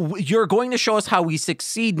 oh, you're going to show us how we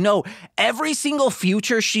succeed. No, every single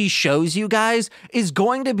future she shows you guys is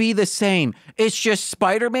going to be the same. It's just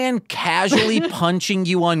Spider-Man casually punching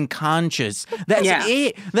you unconscious. That's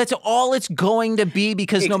it. That's all it's going to be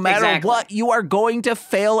because no matter what, you are going to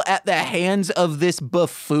fail at the hands of this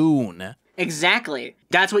buffoon. Exactly.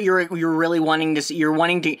 That's what you're really wanting to see. You're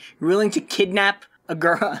willing to kidnap a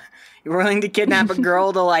girl. You're willing to kidnap a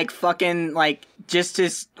girl to like fucking like just to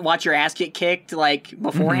watch your ass get kicked like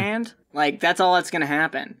beforehand. Like that's all that's gonna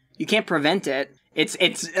happen. You can't prevent it. It's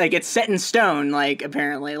like it's set in stone. Like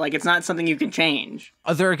apparently, like it's not something you can change.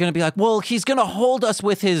 They're going to be like, well, he's going to hold us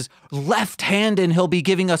with his left hand and he'll be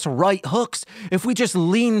giving us right hooks. If we just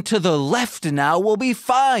lean to the left now, we'll be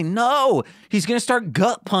fine. No, he's going to start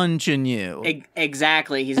gut punching you.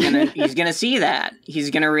 Exactly. He's gonna see that. He's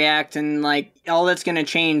gonna react and like all that's gonna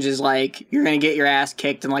change is like you're gonna get your ass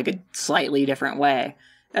kicked in like a slightly different way.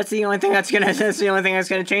 That's the only thing that's gonna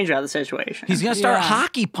change about the situation. He's going to start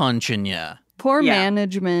hockey punching you. Poor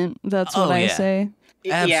management. That's what I say.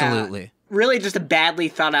 Absolutely. Yeah, really just a badly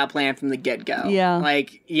thought out plan from the get-go. Yeah.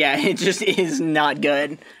 Like, yeah, it just is not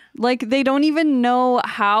good. Like, they don't even know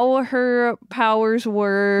how her powers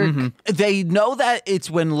work. They know that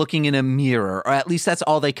it's when looking in a mirror, or at least that's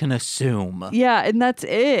all they can assume. Yeah, and that's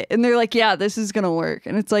it. And they're like, yeah, this is going to work.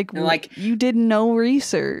 And it's like, you did no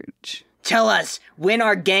research. Tell us when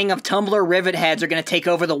our gang of Tumblr rivet heads are going to take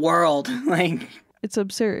over the world. Like, it's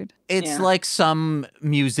absurd. It's like some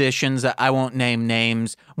musicians that I won't name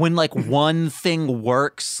names. When like one thing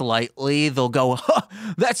works slightly, they'll go, huh,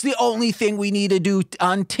 that's the only thing we need to do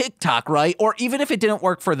on TikTok, right? Or even if it didn't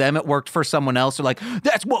work for them, it worked for someone else. They're like,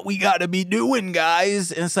 that's what we got to be doing,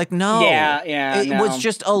 guys. And it's like, no. It was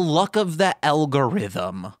just a luck of the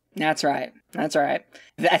algorithm. That's right.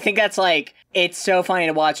 I think that's like, it's so funny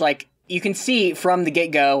to watch. Like, you can see from the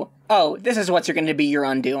get-go, oh, this is what's going to be your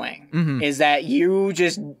undoing, is that you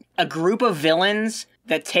just, a group of villains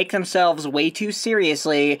that take themselves way too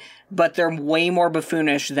seriously, but they're way more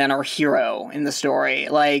buffoonish than our hero in the story.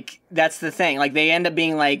 Like, that's the thing. Like, they end up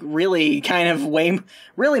being, like, really kind of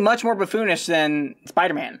really much more buffoonish than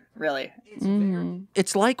Spider-Man, really.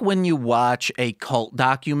 It's like when you watch a cult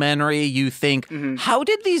documentary, you think, how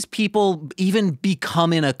did these people even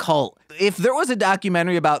become in a cult? If there was a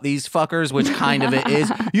documentary about these fuckers, which kind of it is,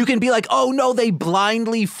 you can be like, oh no, they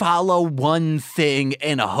blindly follow one thing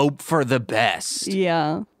and hope for the best.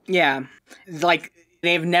 Yeah. Yeah. Like,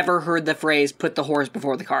 they've never heard the phrase, put the horse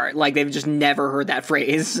before the cart. Like, they've just never heard that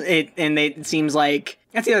phrase. It seems like,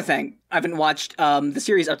 that's the other thing. I haven't watched the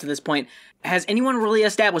series up to this point. Has anyone really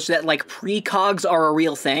established that, like, precogs are a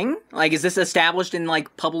real thing? Like, is this established in,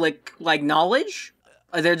 like, public, like, knowledge?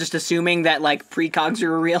 Are they just assuming that, like, precogs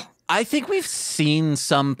are real? I think we've seen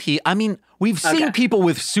some people. I mean, we've seen people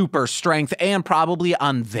with super strength and probably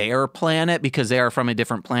on their planet because they are from a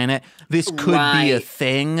different planet. This could be a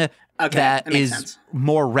thing that is sense.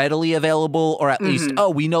 More readily available, or at least, oh,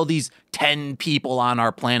 we know these 10 people on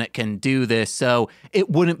our planet can do this, so it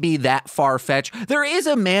wouldn't be that far-fetched. There is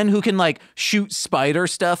a man who can, like, shoot spider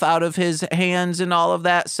stuff out of his hands and all of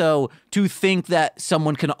that, so to think that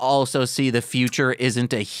someone can also see the future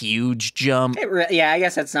isn't a huge jump. Yeah, I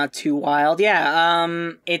guess that's not too wild. Yeah,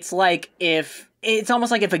 it's like it's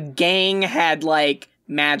almost like if a gang had, like,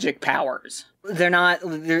 magic powers.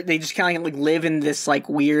 They just kind of like live in this like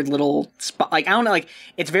weird little spot. Like, I don't know, like,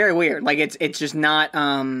 it's very weird. Like, it's just not,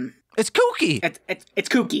 It's kooky. It's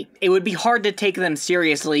kooky. It would be hard to take them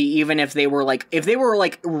seriously, even if they were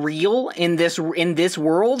real in this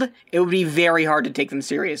world. It would be very hard to take them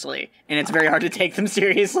seriously, and it's very hard to take them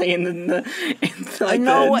seriously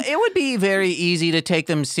it would be very easy to take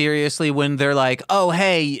them seriously when they're like, "Oh,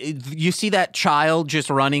 hey, you see that child just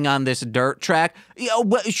running on this dirt track?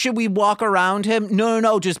 Should we walk around him?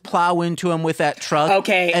 No, just plow into him with that truck,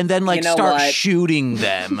 okay, and then like start shooting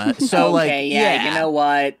them." So you know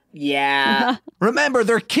what? Yeah. Remember,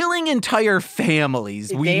 they're killing entire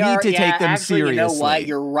families. We need to take them seriously. You know what?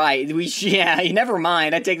 You're right. Never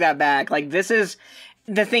mind. I take that back. Like,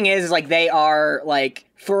 the thing is, like, they are, like,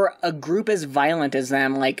 for a group as violent as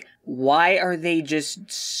them, like, why are they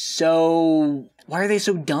so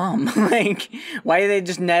dumb? Like, why do they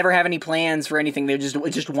just never have any plans for anything? They're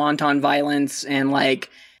just wanton violence and, like,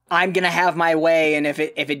 I'm gonna have my way, and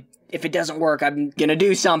if it doesn't work, I'm gonna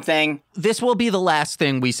do something. This will be the last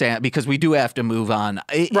thing we say because we do have to move on.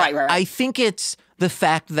 Right. I think it's the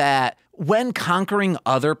fact that when conquering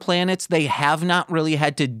other planets, they have not really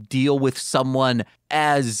had to deal with someone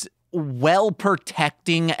as well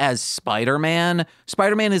protecting as Spider-Man.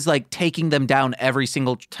 Spider-Man is like taking them down every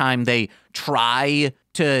single time they try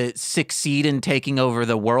to succeed in taking over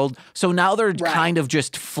the world. So now they're kind of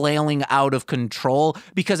just flailing out of control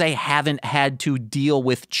because they haven't had to deal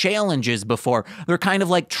with challenges before. They're kind of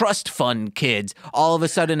like trust fund kids. All of a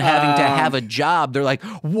sudden having to have a job. They're like,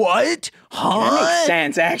 what? Huh? That makes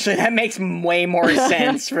sense, actually. That makes way more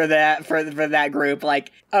sense for that group.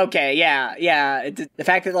 Like, okay, yeah. The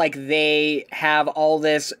fact that, like, they have all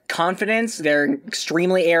this confidence, they're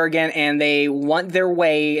extremely arrogant, and they want their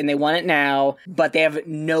way, and they want it now, but they have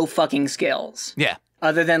no fucking skills. Yeah.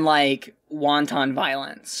 Other than, like, wanton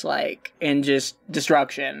violence, like, and just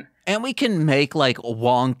destruction. And we can make, like,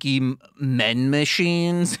 wonky men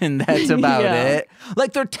machines, and that's about it.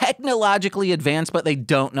 Like, they're technologically advanced, but they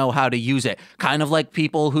don't know how to use it. Kind of like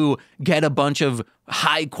people who get a bunch of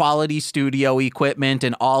high-quality studio equipment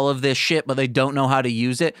and all of this shit, but they don't know how to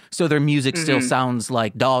use it, so their music still sounds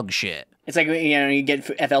like dog shit. It's like, you get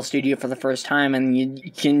FL Studio for the first time, and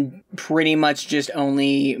you can pretty much just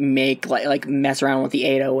only make, like mess around with the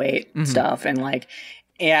 808 stuff, and, like,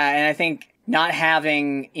 and I think not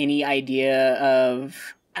having any idea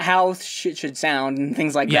of how shit should sound and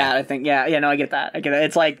things like that, I think, I get that.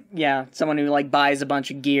 It's like, someone who, like, buys a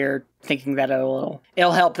bunch of gear thinking that it'll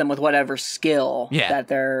help them with whatever skill that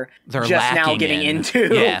they're just now getting into.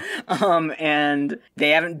 Yeah. And they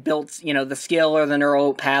haven't built, the skill or the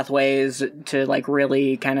neural pathways to, like,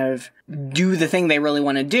 really kind of do the thing they really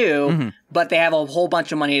want to do, but they have a whole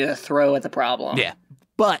bunch of money to throw at the problem. Yeah.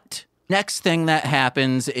 But next thing that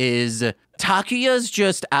happens is Takuya's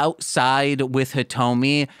just outside with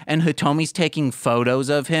Hitomi, and Hitomi's taking photos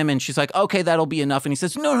of him, and she's like, okay, that'll be enough. And he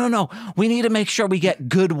says, no, we need to make sure we get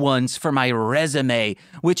good ones for my resume,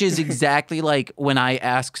 which is exactly like when I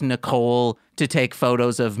asked Nicole to take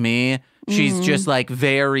photos of me, she's just like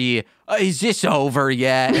very, is this over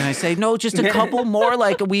yet? And I say, no, just a couple more.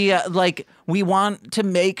 We want to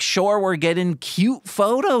make sure we're getting cute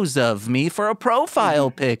photos of me for a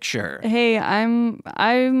profile picture. Hey,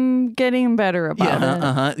 I'm getting better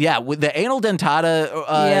about it. Yeah, with the anal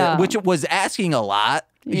dentata, which was asking a lot.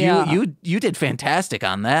 Yeah. You did fantastic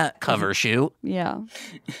on that cover shoot. Yeah.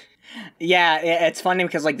 Yeah, it's funny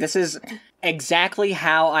because like this is exactly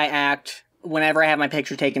how I act whenever I have my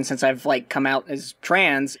picture taken since I've like come out as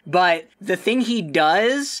trans. But the thing he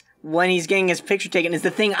does when he's getting his picture taken is the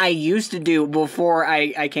thing I used to do before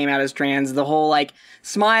I came out as trans. The whole like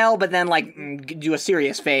smile, but then like do a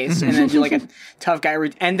serious face and then do like a tough guy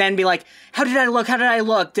and then be like, how did I look? How did I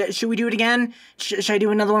look? Should we do it again? Should I do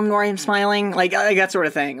another one where I'm smiling? Like that sort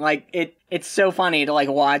of thing. Like it's so funny to like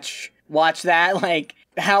watch that. Like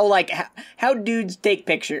how dudes take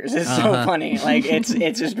pictures is so funny. Like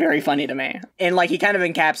it's just very funny to me. And like he kind of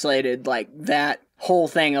encapsulated like that whole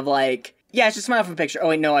thing of like, yeah, I should smile for a picture. Oh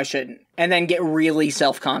wait, no, I shouldn't. And then get really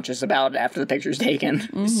self-conscious about it after the picture's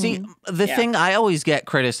taken. See, the thing I always get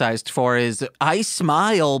criticized for is I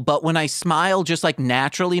smile, but when I smile, just like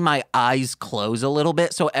naturally my eyes close a little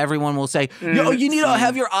bit. So everyone will say, yo, you need to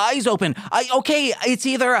have your eyes open. Okay, it's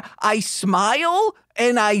either I smile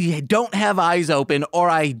and I don't have eyes open, or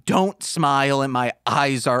I don't smile and my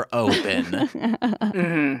eyes are open.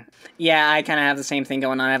 Yeah, I kind of have the same thing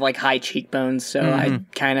going on. I have like high cheekbones, so I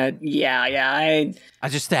kind of, I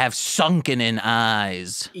just have sunken in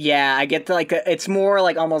eyes. Yeah, I get the like it's more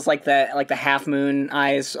like almost like the half moon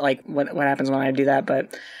eyes, like what happens when I do that.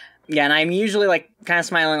 But yeah, and I'm usually like kind of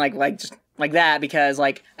smiling like just like that because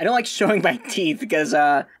like I don't like showing my teeth because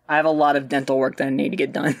I have a lot of dental work that I need to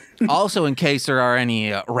get done. Also, in case there are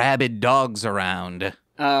any rabid dogs around.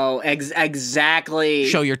 Oh, exactly.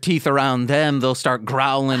 Show your teeth around them; they'll start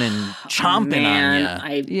growling and chomping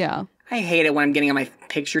on you. I hate it when I'm getting my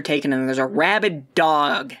picture taken and there's a rabid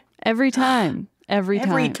dog. Every time. Every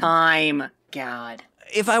time. God.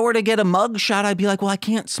 If I were to get a mug shot, I'd be like, well, I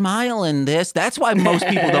can't smile in this. That's why most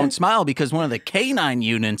people don't smile, because one of the canine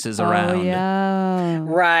units is around. Oh, yeah.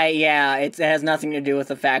 Right, yeah. It has nothing to do with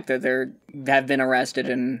the fact that they have been arrested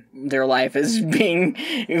and their life is being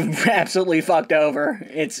absolutely fucked over.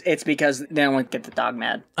 It's because they don't want to get the dog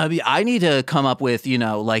mad. I mean, I need to come up with,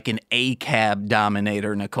 like an ACAB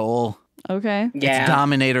dominator, Nicole. Okay. Yeah. It's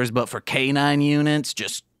dominators, but for canine units,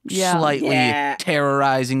 just slightly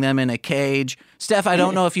terrorizing them in a cage. Steph, I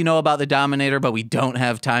don't know if you know about the Dominator, but we don't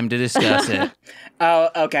have time to discuss it. Oh,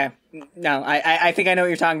 okay. No, I think I know what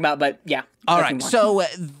you're talking about, but yeah. All right, so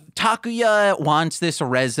Takuya wants this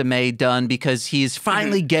resume done because he's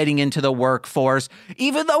finally getting into the workforce,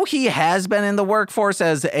 even though he has been in the workforce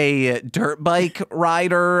as a dirt bike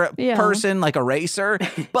rider person, like a racer.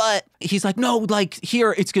 But he's like, no, like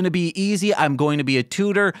here, it's going to be easy. I'm going to be a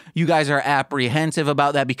tutor. You guys are apprehensive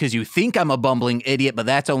about that because you think I'm a bumbling idiot, but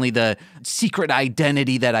that's only the secret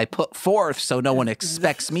identity that I put forth, so no one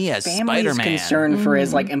expects me as Spider-Man. Family's concern for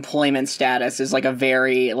his like employment status is like a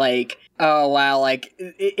very like, oh wow, like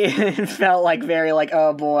it felt like very like,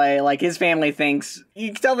 oh boy, like his family thinks,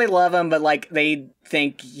 you can tell they love him, but like they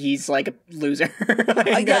think he's like a loser.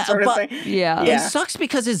 Like, that sort of thing. Yeah. It sucks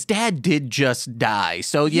because his dad did just die,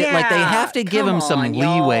 so like they have to give him some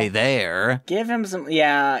leeway there. Give him some,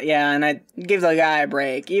 and I give the guy a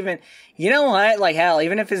break. Even, you know what, like hell,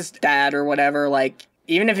 even if his dad or whatever, like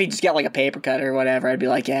even if he just got like a paper cut or whatever, I'd be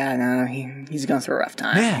like, yeah, no, he's going through a rough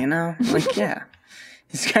time, you know? Like, yeah.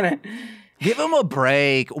 He's gonna give him a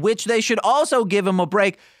break, which they should also give him a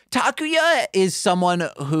break. Takuya is someone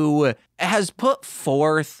who has put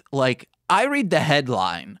forth, like, I read the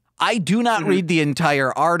headline. I do not read the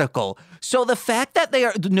entire article. So the fact that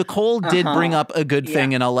Nicole did bring up a good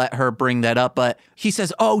thing, and I'll let her bring that up, but he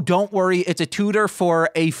says, oh, don't worry, it's a tutor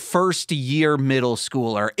for a first-year middle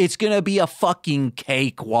schooler. It's going to be a fucking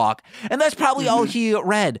cakewalk. And that's probably all he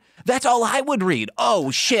read. That's all I would read.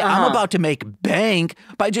 Oh, shit, I'm about to make bank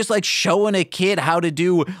by just, like, showing a kid how to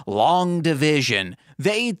do long division.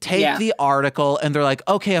 They take the article, and they're like,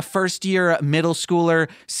 okay, a first-year middle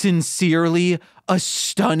schooler, sincerely, a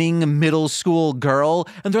stunning middle school girl.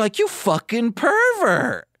 And they're like, you fucking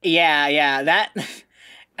pervert. Yeah, that...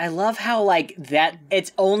 I love how, like, that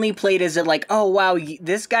it's only played as like, oh, wow,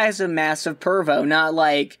 this guy's a massive pervo, not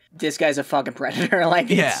like, this guy's a fucking predator. Like,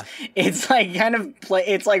 it's like, kind of,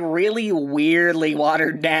 it's, like, really weirdly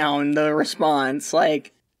watered down, the response.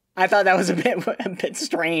 Like, I thought that was a bit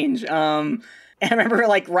strange. And I remember,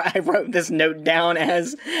 like, I wrote this note down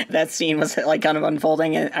as that scene was, like, kind of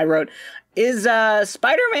unfolding, and I wrote, is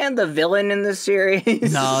Spider-Man the villain in this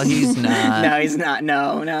series? No, he's not. No, he's not.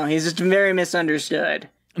 No, he's just very misunderstood.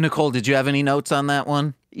 Nicole, did you have any notes on that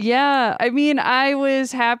one? Yeah, I mean, I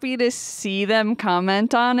was happy to see them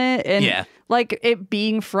comment on it, and like it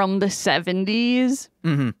being from the 70s,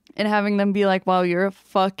 and having them be like, wow, you're a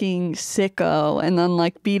fucking sicko, and then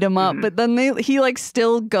like beat him up. But then he like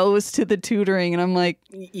still goes to the tutoring, and I'm like,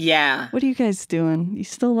 yeah, what are you guys doing? You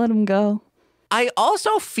still let him go? I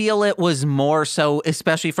also feel it was more so,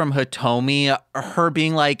 especially from Hitomi, her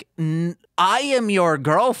being like, I am your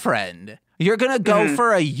girlfriend. You're going to go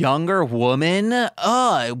for a younger woman?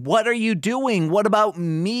 What are you doing? What about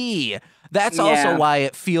me? That's also why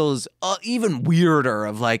it feels even weirder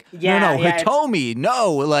of like, no, Hitomi,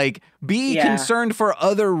 no, like be concerned for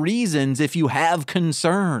other reasons if you have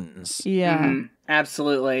concerns. Yeah.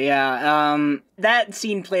 Absolutely, yeah. That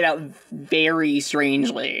scene played out very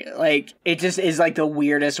strangely. Like, it just is like the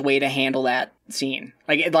weirdest way to handle that scene.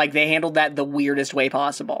 Like they handled that the weirdest way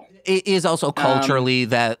possible. It is also culturally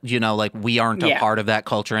that, like we aren't a part of that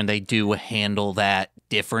culture, and they do handle that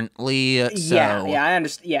differently. So. Yeah, I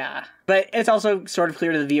understand. Yeah. But it's also sort of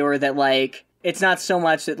clear to the viewer that, like, it's not so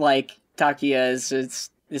much that, like, Takuya is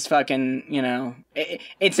this fucking,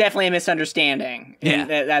 it's definitely a misunderstanding.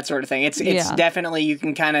 Yeah. That sort of thing. It's definitely, you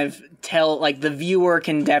can kind of tell, like, the viewer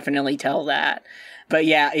can definitely tell that. But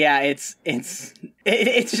it's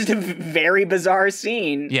just a very bizarre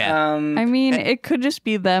scene. Yeah. I mean, it could just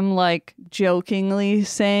be them, like, jokingly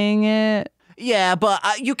saying it. Yeah, but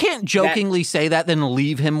you can't jokingly say that, then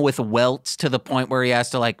leave him with welts to the point where he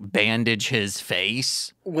has to, like, bandage his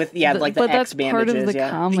face. With, like, the but X that's bandages, part of the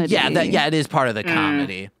comedy. Yeah, it is part of the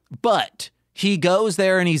comedy. But he goes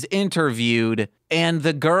there and he's interviewed, and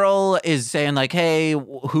the girl is saying, like, hey,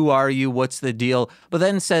 who are you? What's the deal? But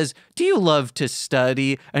then says, do you love to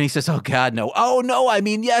study? And he says, oh, God, no. Oh, no, I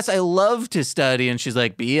mean, yes, I love to study. And she's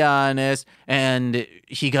like, be honest. And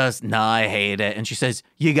he goes, no, I hate it. And she says,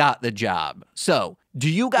 you got the job. So, do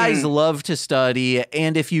you guys love to study?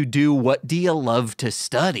 And if you do, what do you love to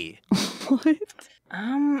study? What?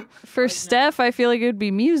 For Stef, I feel like it would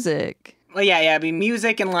be music. Well, yeah, it'd be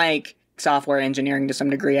music and, like, software engineering to some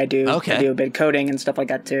degree. I do a bit of coding and stuff like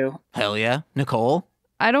that, too. Hell yeah. Nicole?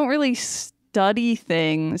 I don't really study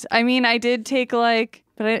things. I mean, I did take, like,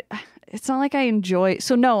 but it's not like I enjoy.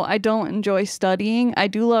 So, no, I don't enjoy studying. I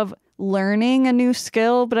do love learning a new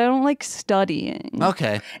skill, but I don't like studying.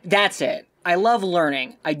 Okay. That's it. I love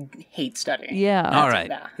learning. I hate studying. Yeah. All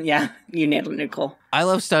right. Yeah, you nailed it, Nicole. I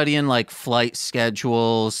love studying like flight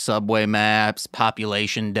schedules, subway maps,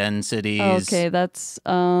 population densities. Okay, that's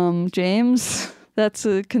James. That's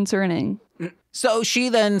concerning. So she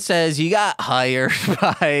then says, you got hired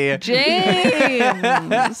by... James!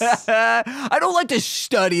 I don't like to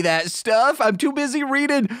study that stuff. I'm too busy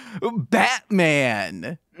reading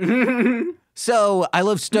Batman. So I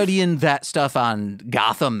love studying that stuff on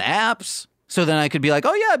Gotham maps. So then I could be like,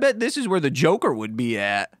 oh yeah, I bet this is where the Joker would be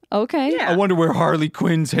at. Okay. Yeah. I wonder where Harley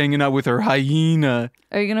Quinn's hanging out with her hyena.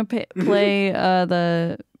 Are you going to play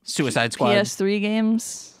the Suicide Squad. PS3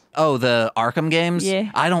 games? Oh, the Arkham games?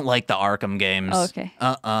 Yeah. I don't like the Arkham games. Oh, okay.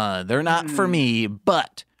 They're not for me,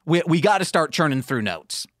 but we got to start churning through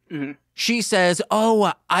notes. Mm-hmm. She says,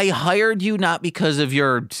 oh, I hired you not because of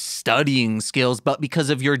your studying skills, but because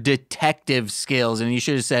of your detective skills. And you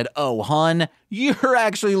should have said, oh, hon, you're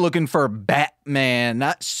actually looking for Batman,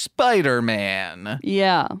 not Spider-Man.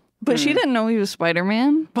 Yeah. But she didn't know he was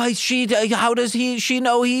Spider-Man. But how does she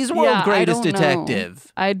know he's world's greatest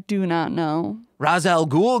detective? Know. I do not know. Ra's al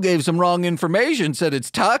Ghul gave some wrong information, said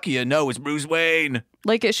it's Takuya. No, it's Bruce Wayne.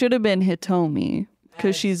 Like, it should have been Hitomi,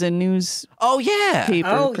 because she's a news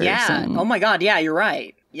paper person. Yeah. Oh, my God. Yeah, you're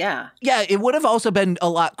right. Yeah. Yeah, it would have also been a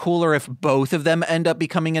lot cooler if both of them end up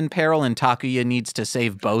becoming in peril and Takuya needs to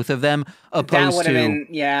save both of them, opposed that would have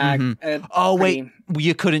been, wait,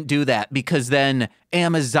 you couldn't do that because then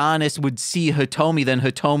Amazonas would see Hitomi, then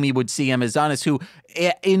Hitomi would see Amazonas, who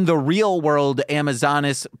in the real world,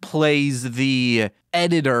 Amazonas plays the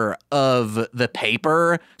editor of the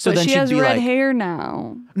paper. So but then she she'd has be red like, hair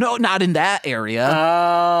now. No, not in that area.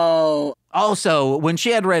 Oh. Also, when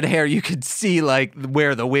she had red hair, you could see like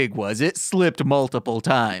where the wig was. It slipped multiple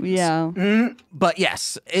times. Yeah. Mm-hmm. But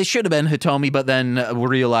yes, it should have been Hitomi, but then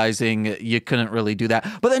realizing you couldn't really do that.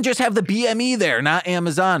 But then just have the BME there, not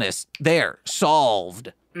Amazonas. There,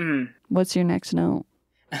 solved. What's your next note?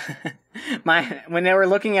 When they were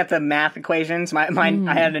looking at the math equations, I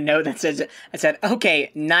had a note that said,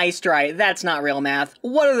 okay, nice try. That's not real math.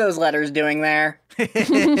 What are those letters doing there?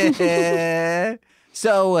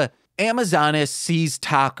 So Amazonas sees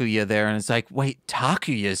Takuya there and is like, wait,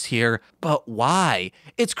 Takuya's here, but why?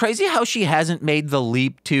 It's crazy how she hasn't made the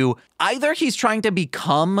leap to either he's trying to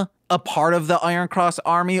become a part of the Iron Cross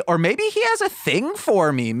army, or maybe he has a thing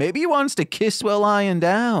for me. Maybe he wants to kiss while lying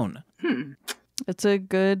down. It's a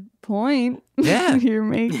good point Yeah. you're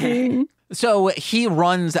making. So he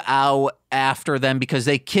runs out after them because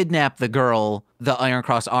they kidnap the girl, the Iron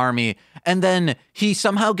Cross army, and then he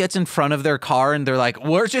somehow gets in front of their car and they're like,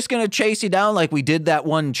 we're just going to chase you down like we did that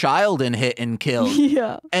one child and hit and kill.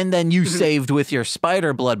 Yeah. And then you saved with your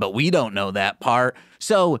spider blood, but we don't know that part.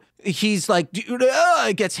 So he's like, dude,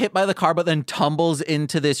 gets hit by the car, but then tumbles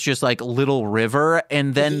into this just like little river.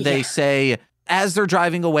 And then they say, as they're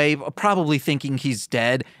driving away, probably thinking he's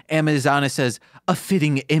dead, Amazona says, a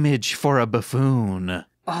fitting image for a buffoon.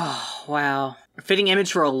 Oh, wow. A fitting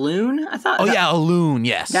image for a loon? I thought. Oh, yeah, a loon,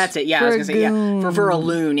 yes. That's it. Yeah, I was going to say, yeah. For a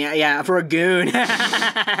loon. Yeah, for a goon.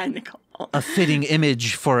 Nicole. A fitting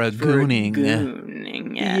image for a gooning.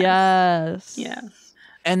 Gooning, yes. Yes.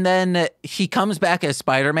 And then he comes back as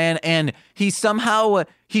Spider-Man, and he's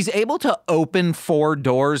able to open 4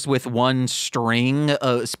 doors with one string,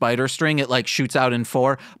 a spider string. It like shoots out in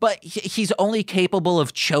 4, but he's only capable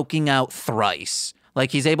of choking out thrice.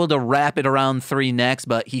 Like he's able to wrap it around 3 necks,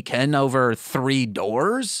 but he can over 3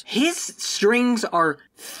 doors. His strings are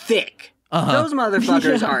thick. Those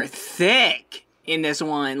motherfuckers are thick in this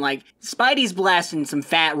one. Like, Spidey's blasting some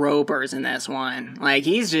fat ropers in this one. Like,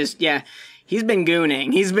 he's just, he's been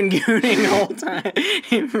gooning. He's been gooning the whole time.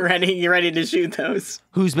 You're ready to shoot those.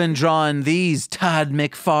 Who's been drawing these? Todd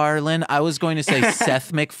McFarlane. I was going to say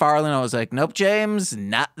Seth MacFarlane. I was like, nope, James,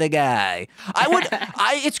 not the guy.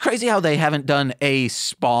 It's crazy how they haven't done a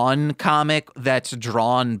Spawn comic that's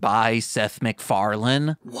drawn by Seth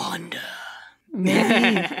MacFarlane. Wanda.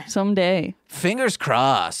 Maybe someday. Fingers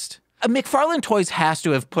crossed. McFarlane Toys has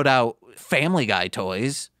to have put out Family Guy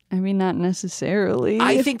toys. I mean, not necessarily.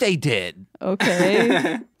 I think they did.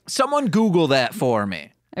 Okay. Someone Google that for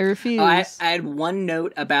me. I refuse. I had one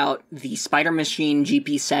note about the Spider Machine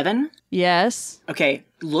GP7. Yes. Okay,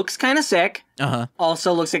 looks kind of sick. Uh-huh.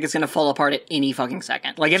 Also looks like it's going to fall apart at any fucking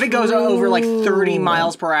second. Like, if it goes over, like, 30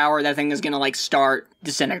 miles per hour, that thing is going to, like, start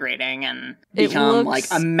disintegrating and become, like,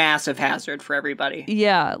 a massive hazard for everybody.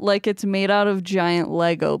 Yeah, like it's made out of giant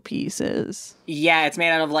Lego pieces. Yeah, it's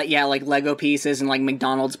made out of, like, Lego pieces and, like,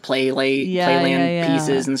 McDonald's Playland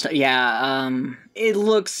pieces and stuff. Yeah, it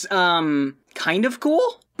looks, kind of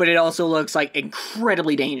cool, but it also looks, like,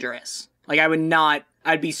 incredibly dangerous. Like,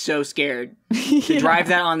 I'd be so scared to drive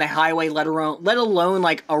that on the highway, let alone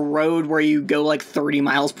like a road where you go like 30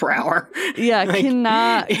 miles per hour. Yeah, like,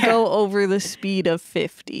 cannot go over the speed of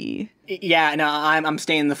 50. Yeah, no, I'm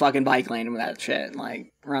staying in the fucking bike lane with that shit,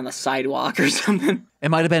 like around the sidewalk or something. It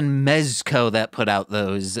might have been Mezco that put out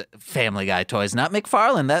those Family Guy toys, not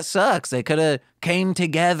McFarlane. That sucks. They could have came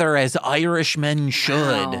together as Irishmen should.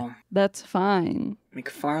 Wow. That's fine.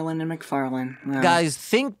 McFarlane. Wow. Guys,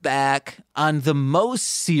 think back on the most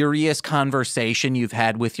serious conversation you've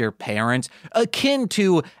had with your parents, akin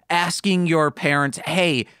to asking your parents,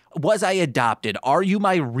 hey, was I adopted? Are you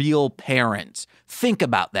my real parents? Think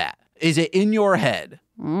about that. Is it in your head?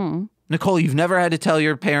 Nicole, you've never had to tell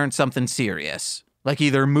your parents something serious, like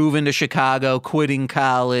either moving to Chicago, quitting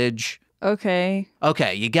college. Okay,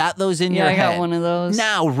 you got those in your head. Yeah, I got one of those.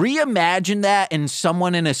 Now, reimagine that and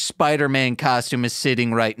someone in a Spider-Man costume is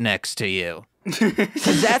sitting right next to you.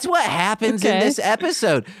 Because that's what happens in this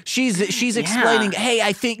episode. She's explaining, hey,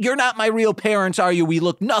 I think you're not my real parents, are you? We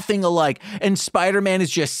look nothing alike. And Spider-Man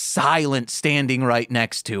is just silent, standing right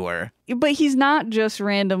next to her. But he's not just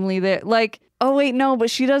randomly there. Like, oh, wait, no,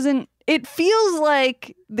 but she doesn't. It feels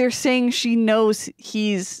like they're saying she knows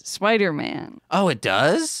he's Spider-Man. Oh, it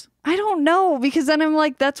does? I don't know, because then I'm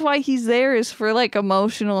like, that's why he's there, is for like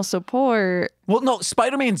emotional support. Well, no,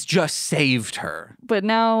 Spider-Man's just saved her. But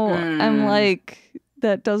now I'm like,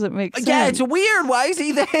 that doesn't make sense. Yeah, it's weird. Why is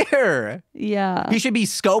he there? Yeah. He should be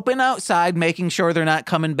scoping outside, making sure they're not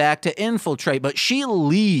coming back to infiltrate, but she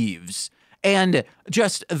leaves. And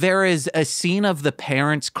just there is a scene of the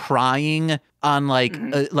parents crying on like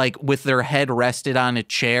with their head rested on a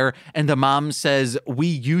chair, and the mom says, "We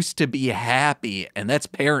used to be happy," and that's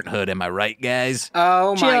parenthood. Am I right, guys?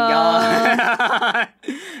 Oh my god!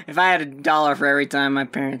 If I had $1 for every time my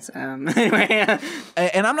parents, anyway.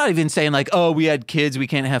 And I'm not even saying like, oh, we had kids, we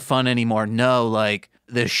can't have fun anymore. No, like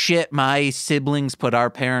the shit my siblings put our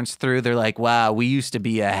parents through. They're like, wow, we used to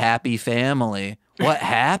be a happy family. What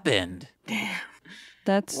happened? Damn.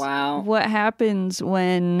 That's what happens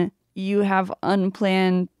when you have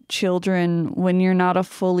unplanned children, when you're not a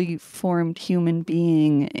fully formed human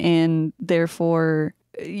being, and therefore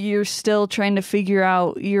you're still trying to figure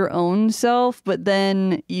out your own self, but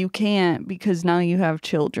then you can't because now you have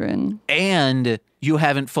children. And you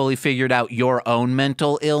haven't fully figured out your own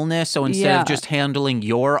mental illness. So instead of just handling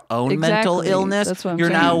your own mental illness, that's what I'm you're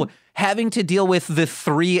saying. now having to deal with the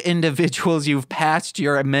 3 individuals you've passed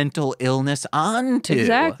your mental illness on to.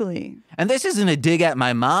 Exactly. And this isn't a dig at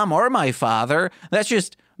my mom or my father.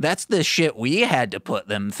 That's the shit we had to put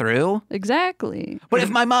them through. Exactly. But if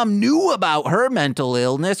my mom knew about her mental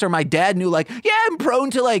illness, or my dad knew, like, yeah, I'm prone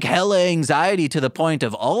to like hella anxiety to the point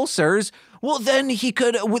of ulcers, well, then they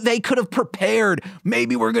could have prepared.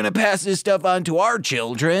 Maybe we're gonna pass this stuff on to our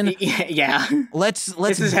children. Yeah. Let's.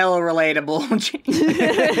 This is hella relatable.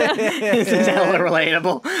 This is hella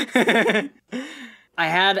relatable. I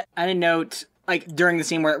had a note like during the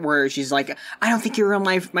scene where she's like, "I don't think you're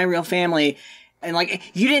my real family." And like,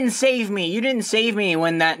 you didn't save me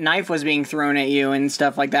when that knife was being thrown at you and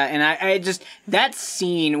stuff like that. And I just, that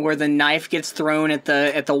scene where the knife gets thrown at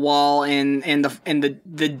the wall and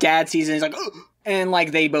the dad sees it and he's like, "Ugh," and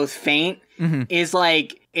like they both faint is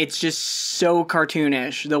like, it's just so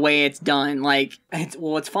cartoonish the way it's done. Like,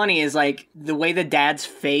 what's funny is like the way the dad's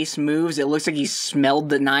face moves, it looks like he smelled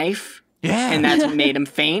the knife. Yeah. And that's what made him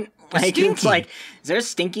faint. Like, it's like, is there a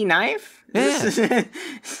stinky knife? Yeah.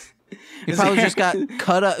 You probably just got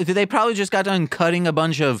cut up. They probably just got done cutting a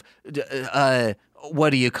bunch of,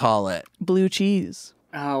 what do you call it? Blue cheese.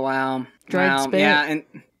 Oh, wow. Dried spit. Yeah,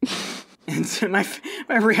 and so my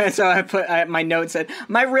note said,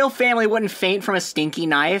 my real family wouldn't faint from a stinky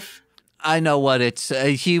knife. I know what it's.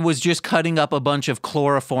 He was just cutting up a bunch of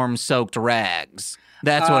chloroform-soaked rags.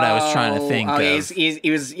 That's what I was trying to think of. He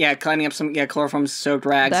was cutting up some chloroform-soaked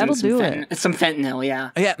rags. That'll and some fentanyl, yeah.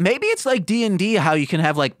 Yeah, maybe it's like D&D, how you can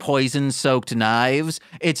have like poison-soaked knives.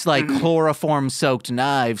 It's like chloroform-soaked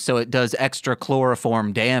knives, so it does extra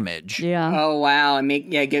chloroform damage. Yeah. Oh, wow.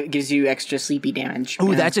 It gives you extra sleepy damage. Ooh,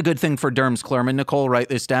 Yeah. that's a good thing for Derm's Clerman, Nicole. Write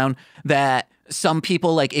this down. That some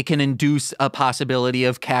people, like, it can induce a possibility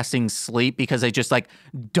of casting sleep because they just, like,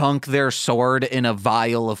 dunk their sword in a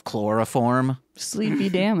vial of chloroform. Sleepy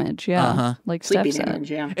damage, yeah. Like sleepy Stef said. damage,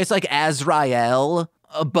 yeah. It's like Azrael,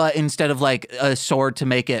 but instead of, like, a sword to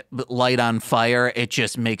make it light on fire, it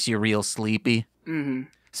just makes you real sleepy. Mm-hmm.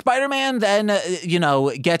 Spider-Man then,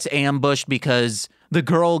 gets ambushed because the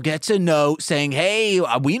girl gets a note saying, hey,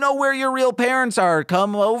 we know where your real parents are.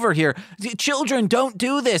 Come over here. Children, don't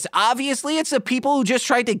do this. Obviously, it's the people who just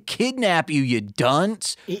tried to kidnap you, you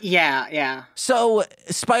dunce. Yeah. So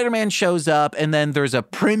Spider-Man shows up, and then there's a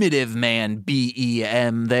primitive man,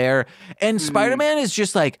 B-E-M, there. And Spider-Man is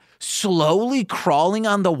just like slowly crawling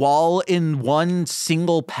on the wall in one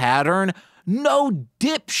single pattern. No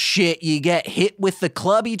dipshit, you get hit with the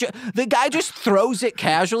club. The guy just throws it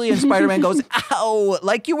casually, and Spider-Man goes, ow.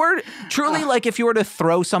 Like you were, truly like if you were to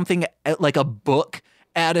throw something like a book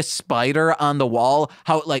at a spider on the wall,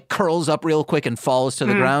 how it like curls up real quick and falls to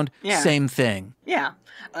the ground. Yeah. Same thing. Yeah.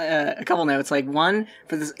 A couple notes, like one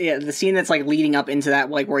for this, the scene that's like leading up into that,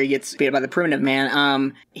 like where he gets beat by the primitive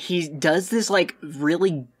man. He does this like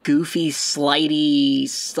really goofy,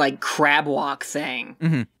 slidey, like crab walk thing,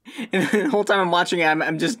 and the whole time I'm watching it,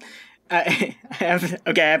 I'm just, I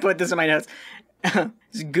put this in my notes.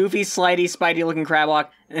 This goofy, slidey, spidey looking crab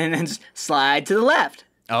walk, and then just slide to the left.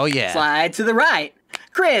 Oh yeah. Slide to the right.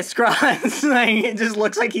 Crisscross. Like it just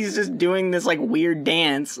looks like he's just doing this like weird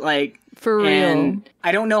dance, like. For real. And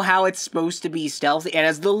I don't know how it's supposed to be stealthy. It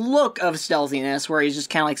has the look of stealthiness where he's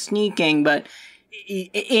just kind of like sneaking, but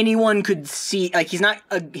anyone could see, like he's not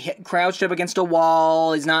crouched up against a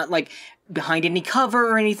wall. He's not like behind any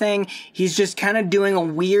cover or anything. He's just kind of doing a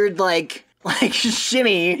weird like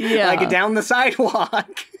shimmy like down the sidewalk.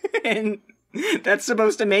 And that's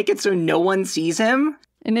supposed to make it so no one sees him.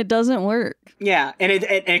 And it doesn't work. Yeah, and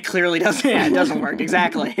it clearly doesn't. Yeah, it doesn't work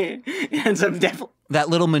exactly. It ends up definitely. That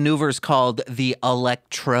little maneuver is called the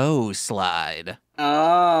electro slide.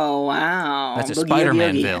 Oh wow! That's a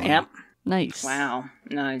Spider-Man villain. Yep. Nice. Wow.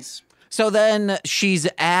 Nice. So then she's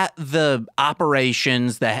at the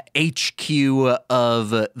operations, the HQ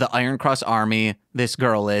of the Iron Cross Army. This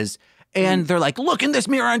girl is. And they're like, look in this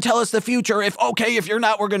mirror and tell us the future. If you're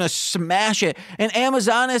not, we're going to smash it. And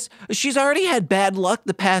Amazonas, she's already had bad luck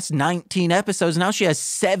the past 19 episodes. Now she has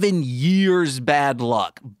 7 years bad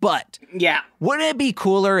luck. But yeah, wouldn't it be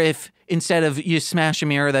cooler if instead of you smash a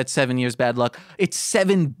mirror, that's 7 years bad luck, it's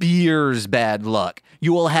 7 beers bad luck.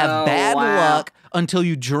 You will have bad luck until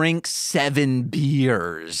you drink 7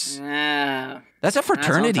 beers. Yeah. That's a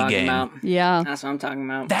fraternity game. Yeah. That's what I'm talking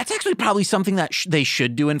about. That's actually probably something that they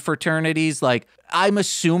should do in fraternities. Like, I'm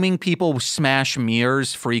assuming people smash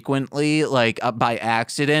mirrors frequently, like by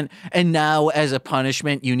accident, and now as a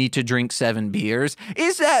punishment, you need to drink 7 beers.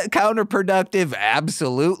 Is that counterproductive?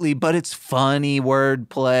 Absolutely, but it's funny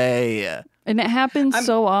wordplay. And it happens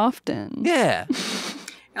so often. Yeah.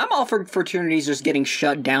 I'm all for fraternities just getting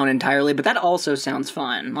shut down entirely, but that also sounds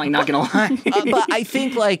fun. Like, not gonna lie. But I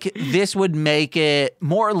think, like, this would make it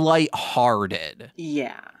more lighthearted.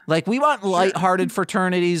 Yeah. Like, we want lighthearted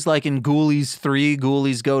fraternities, like in Ghoulies 3,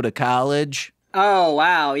 Ghoulies Go to College. Oh,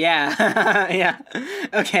 wow, yeah. Yeah.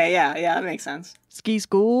 Okay, yeah, that makes sense. Ski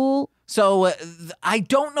school. So I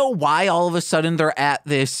don't know why all of a sudden they're at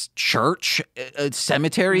this church,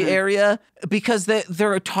 cemetery area, because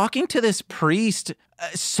they're talking to this priest.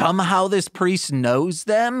 Somehow this priest knows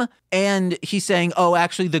them, and he's saying, oh,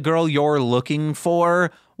 actually, the girl you're looking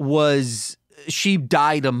for she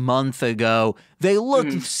died a month ago. They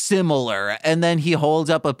look similar. And then he holds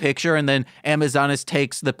up a picture, and then Amazonas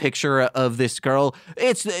takes the picture of this girl.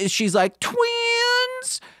 She's like,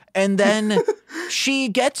 twins! And then she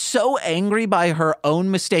gets so angry by her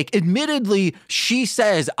own mistake. Admittedly, she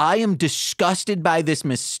says, I am disgusted by this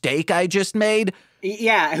mistake I just made.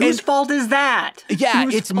 Yeah, whose fault is that? Yeah,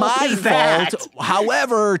 it's my fault.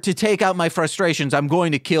 However, to take out my frustrations, I'm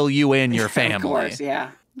going to kill you and your family. Of course,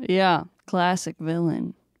 yeah. Yeah, classic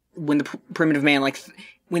villain. When the primitive man, like,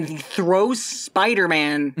 when he throws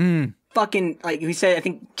Spider-Man fucking, like, he said, I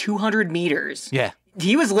think 200 meters. Yeah.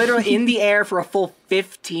 He was literally in the air for a full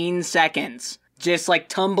 15 seconds, just like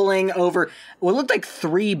tumbling over what looked like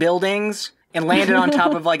 3 buildings and landed on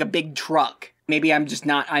top of like a big truck. Maybe I'm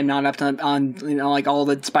not up to on like all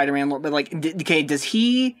the Spider-Man, but like, okay, does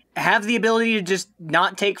he have the ability to just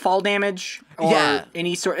not take fall damage or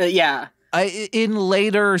any sort? Yeah. In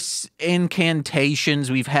later incantations,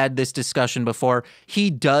 we've had this discussion before. He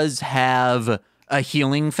does have a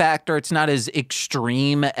healing factor. It's not as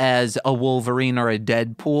extreme as a Wolverine or a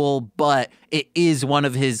Deadpool, but it is one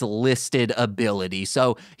of his listed abilities.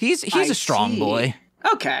 So he's a strong boy.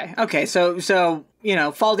 Okay. So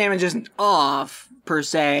fall damage isn't off per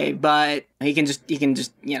se, but he can just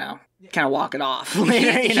kind of walk it off.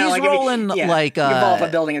 He's rolling you fall off a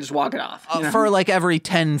building and just walk it off. For like every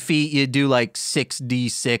 10 feet, you do like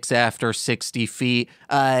 6d6 after 60 feet.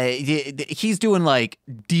 He's doing like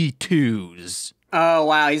D2s. Oh,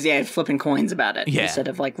 wow. He's flipping coins about it instead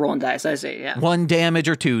of like rolling dice. I see, yeah. 1 damage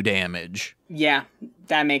or 2 damage. Yeah,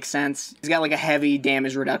 that makes sense. He's got like a heavy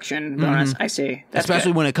damage reduction bonus. I see. That's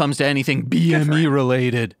especially when it comes to anything BME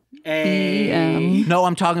related. BM. No,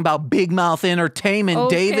 I'm talking about Big Mouth Entertainment,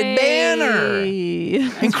 Okay. David Banner.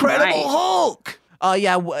 Incredible Hulk.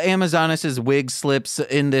 Amazonas' wig slips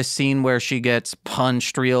in this scene where she gets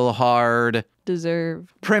punched real hard.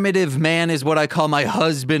 Deserve. Primitive man is what I call my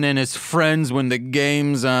husband and his friends when the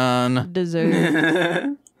game's on.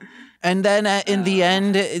 Deserve. And then in the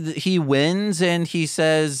end, he wins and he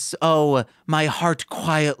says, oh, my heart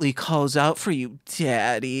quietly calls out for you,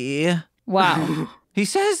 Daddy. Wow. He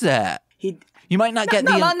says that. You might not get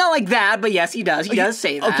not like that, but yes, he does. He does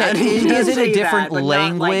say that. Okay, is it a different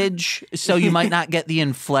language? So you might not get the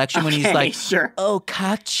inflection when he's like, sure. Oh,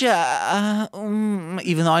 Katja.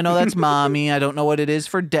 Even though I know that's mommy, I don't know what it is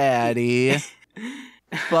for daddy.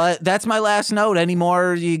 But that's my last note. Any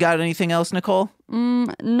more? You got anything else, Nicole?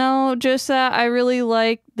 No, just that I really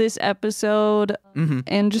liked this episode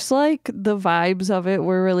and just like the vibes of it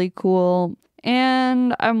were really cool.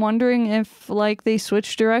 And I'm wondering if like they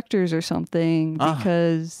switched directors or something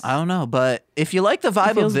because I don't know, but if you like the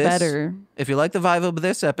vibe of this, better. If you like the vibe of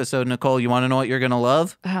this episode, Nicole, you want to know what you're gonna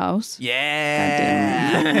love? House.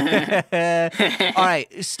 Yeah. All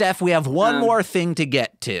right, Steph, we have one more thing to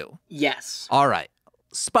get to. Yes. All right.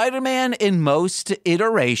 Spider-Man in most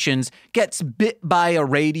iterations gets bit by a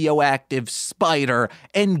radioactive spider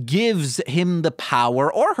and gives him the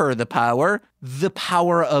power, or her the power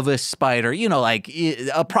of a spider. You know, like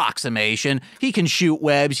approximation. He can shoot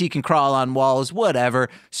webs, he can crawl on walls, whatever.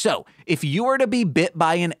 So, if you were to be bit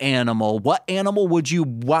by an animal, what animal would you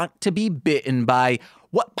want to be bitten by?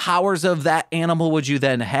 What powers of that animal would you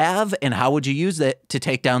then have? And how would you use it to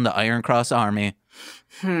take down the Iron Cross Army?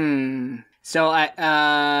 So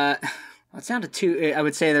it's down to 2. I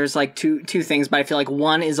would say there's like two things, but I feel like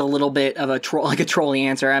one is a little bit of a trolly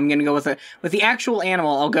answer. I'm gonna go with the actual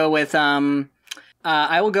animal. I'll go with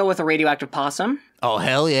I will go with a radioactive possum. Oh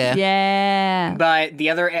hell yeah! Yeah. But the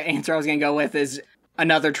other answer I was gonna go with is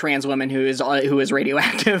another trans woman who is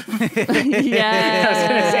radioactive. Yeah. I was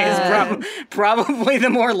gonna say is probably the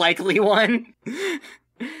more likely one.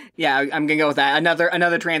 Yeah, I'm gonna go with that.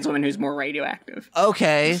 Another trans woman who's more radioactive.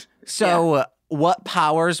 Okay, so what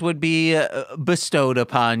powers would be bestowed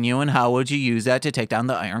upon you, and how would you use that to take down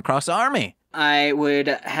the Iron Cross Army? I would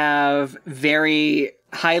have very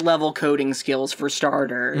high-level coding skills for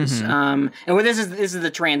starters. And this is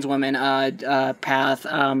the trans woman path.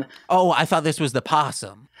 Oh, I thought this was the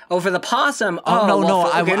possum. Oh, for the possum.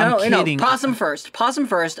 I'm kidding. Possum first. Possum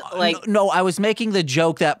first. Like no, I was making the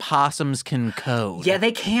joke that possums can code. Yeah,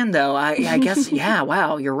 they can though. I guess. Yeah.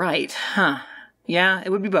 Wow, you're right. Huh. Yeah, it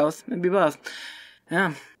would be both. It'd be both.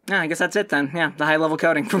 Yeah. I guess that's it then. Yeah, the high-level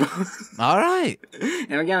coding for both. All right.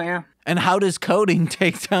 There we go. Yeah. And how does coding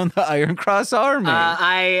take down the Iron Cross Army?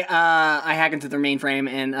 I hack into their mainframe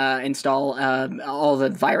and install all the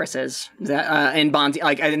viruses that in Bonzi.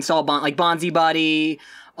 Like I install Bonzi Buddy,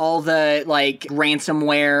 all the like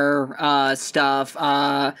ransomware stuff.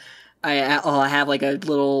 I'll have like a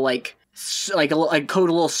little I code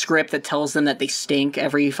a little script that tells them that they stink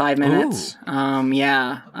every 5 minutes.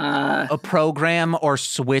 A program or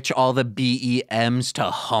switch all the BEMs to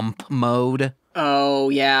hump mode. Oh,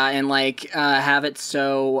 yeah, and have it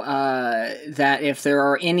so that if there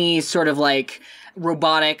are any sort of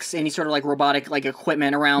robotics, any sort of robotic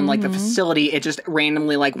equipment around the facility, it just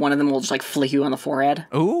randomly one of them will just flick you on the forehead.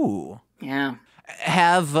 Ooh. Yeah.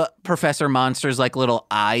 Have Professor Monster's little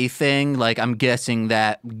eye thing, I'm guessing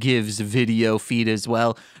that gives video feed as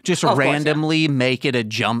well. Just randomly make it a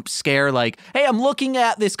jump scare, hey, I'm looking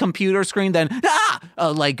at this computer screen, then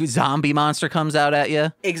zombie monster comes out at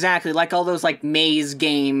you. Exactly, all those maze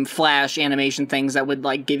game flash animation things that would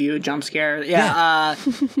give you a jump scare. Yeah.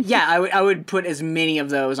 I would put as many of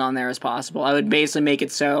those on there as possible. I would basically make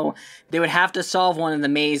it so they would have to solve one of the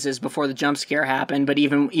mazes before the jump scare happened, but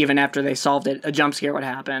even after they solved it, a jump scare would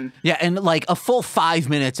happen. Yeah, and a full 5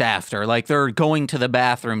 minutes after, they're going to the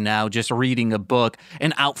bathroom now, just reading a book,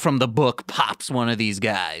 and out from the book pops one of these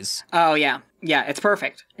guys. Oh, yeah. Yeah, it's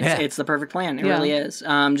perfect. It's the perfect plan. It really is.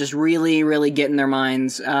 Just really, really get in their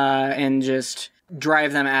minds and just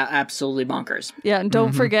drive them absolutely bonkers. Yeah, and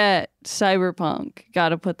don't forget Cyberpunk. Got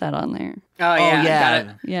to put that on there. Oh, yeah. Got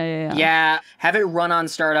it. Yeah. Yeah, have it run on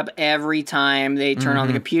startup every time they turn on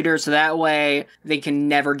the computer, so that way they can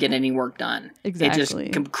never get any work done. Exactly.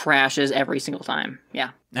 It just crashes every single time. Yeah.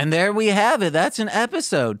 And there we have it. That's an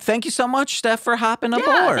episode. Thank you so much, Stef, for hopping aboard.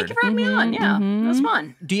 Yeah, thank you for having me on. Yeah, that was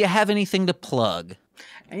fun. Do you have anything to plug?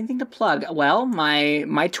 Anything to plug? Well,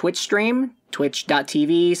 my Twitch stream,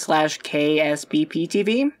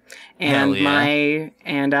 twitch.tv/KSBPTV, and my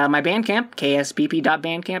Bandcamp,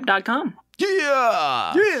 ksbp.bandcamp.com.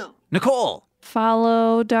 Yeah! Nicole!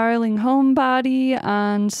 Follow Darling Homebody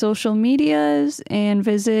on social medias and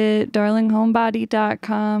visit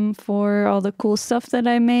darlinghomebody.com for all the cool stuff that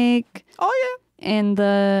I make. Oh, yeah. And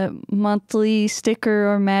the monthly sticker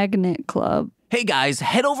or magnet club. Hey guys,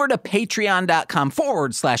 head over to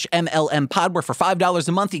patreon.com/MLMpod, where for $5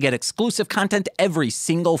 a month you get exclusive content every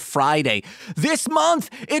single Friday. This month,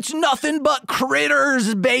 it's nothing but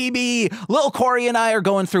critters, baby! Lil Corey and I are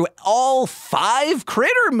going through all 5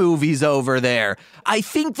 critter movies over there. I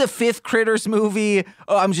think the 5th Critters movie,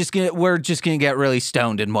 we're just gonna get really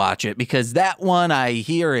stoned and watch it, because that one I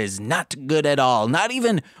hear is not good at all. Not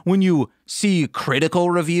even when you see critical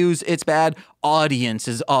reviews, it's bad. Audience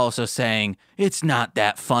is also saying it's not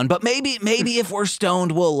that fun, but maybe if we're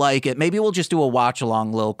stoned, we'll like it. Maybe we'll just do a watch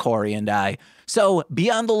along, Lil Corey and I. So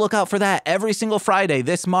be on the lookout for that every single Friday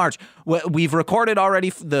this March. We've recorded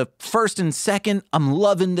already the 1st and 2nd. I'm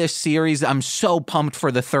loving this series. I'm so pumped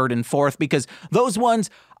for the 3rd and 4th, because those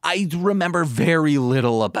ones I remember very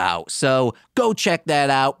little about. So go check that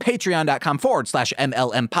out.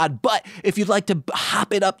 Patreon.com/MLMpod. But if you'd like to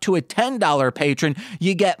hop it up to a $10 patron,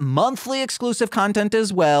 you get monthly exclusive content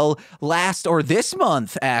as well. This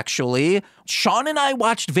month, actually, Sean and I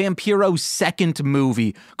watched Vampiro's 2nd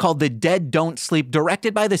movie called The Dead Don't Sleep,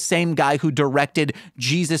 directed by the same guy who directed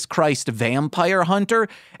Jesus Christ Vampire Hunter.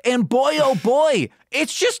 And boy, oh boy,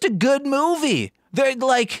 it's just a good movie. They're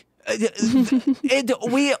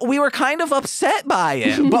we were kind of upset by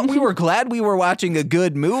it, but we were glad we were watching a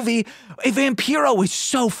good movie. Vampiro is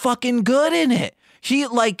so fucking good in it. He's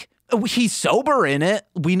sober in it,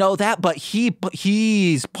 we know that, but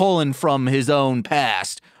he's pulling from his own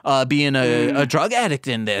past, being a drug addict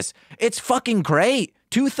in this. It's fucking great.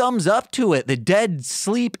 2 thumbs up to it. The Dead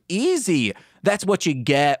Sleep Easy. That's what you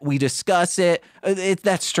get. We discuss it.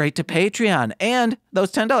 That's straight to Patreon. And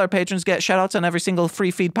those $10 patrons get shout outs on every single free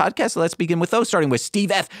feed podcast. So let's begin with those, starting with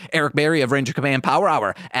Steve F., Eric Berry of Ranger Command Power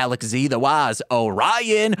Hour, Alex Z. the Waz,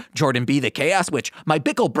 Orion, Jordan B. the Chaos Witch, my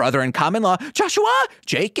Bickle brother in common law, Joshua,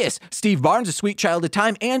 Jakis, Steve Barnes, a sweet child of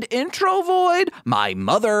time, and Intro Void, my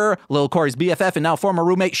mother, Lil Corey's BFF, and now former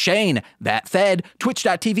roommate Shane, that fed,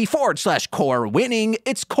 twitch.tv/core winning.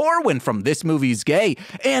 It's Corwin from This Movie's Gay,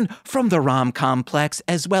 and from the Rom Complex,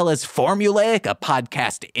 as well as Formulaic, a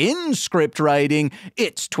podcast in script writing.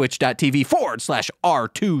 It's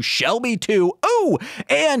twitch.tv/R2Shelby2. Ooh,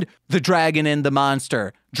 and The Dragon and the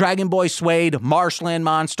Monster. Dragon Boy Suede, Marshland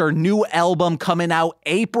Monster, new album coming out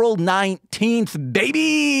April 19th,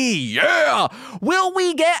 baby! Yeah! Will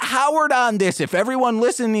we get Howard on this? If everyone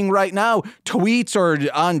listening right now tweets or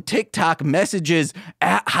on TikTok messages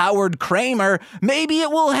at Howard Kramer, maybe it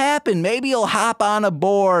will happen. Maybe he'll hop on a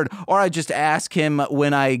board, or I just ask him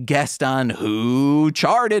when I guest on Who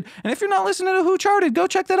Charted. And if you're not listening to Who Charted, go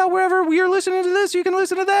check that out wherever you're listening to this. You can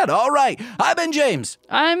listen to that. All right, I've been James.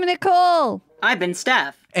 I'm Nicole. I've been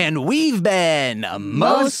Stef. And we've been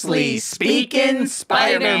Mostly Speaking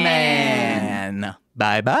Spider-Man.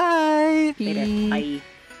 Bye-bye. Later. Bye.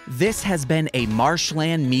 This has been a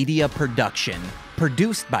Marshland Media production,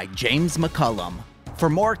 produced by James McCollum. For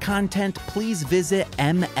more content, please visit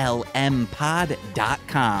mlmpod.com.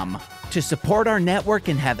 To support our network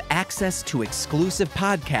and have access to exclusive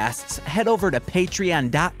podcasts, head over to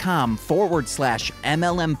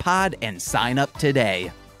patreon.com/MLMpod and sign up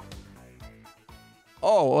today.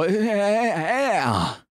 Oh, yeah.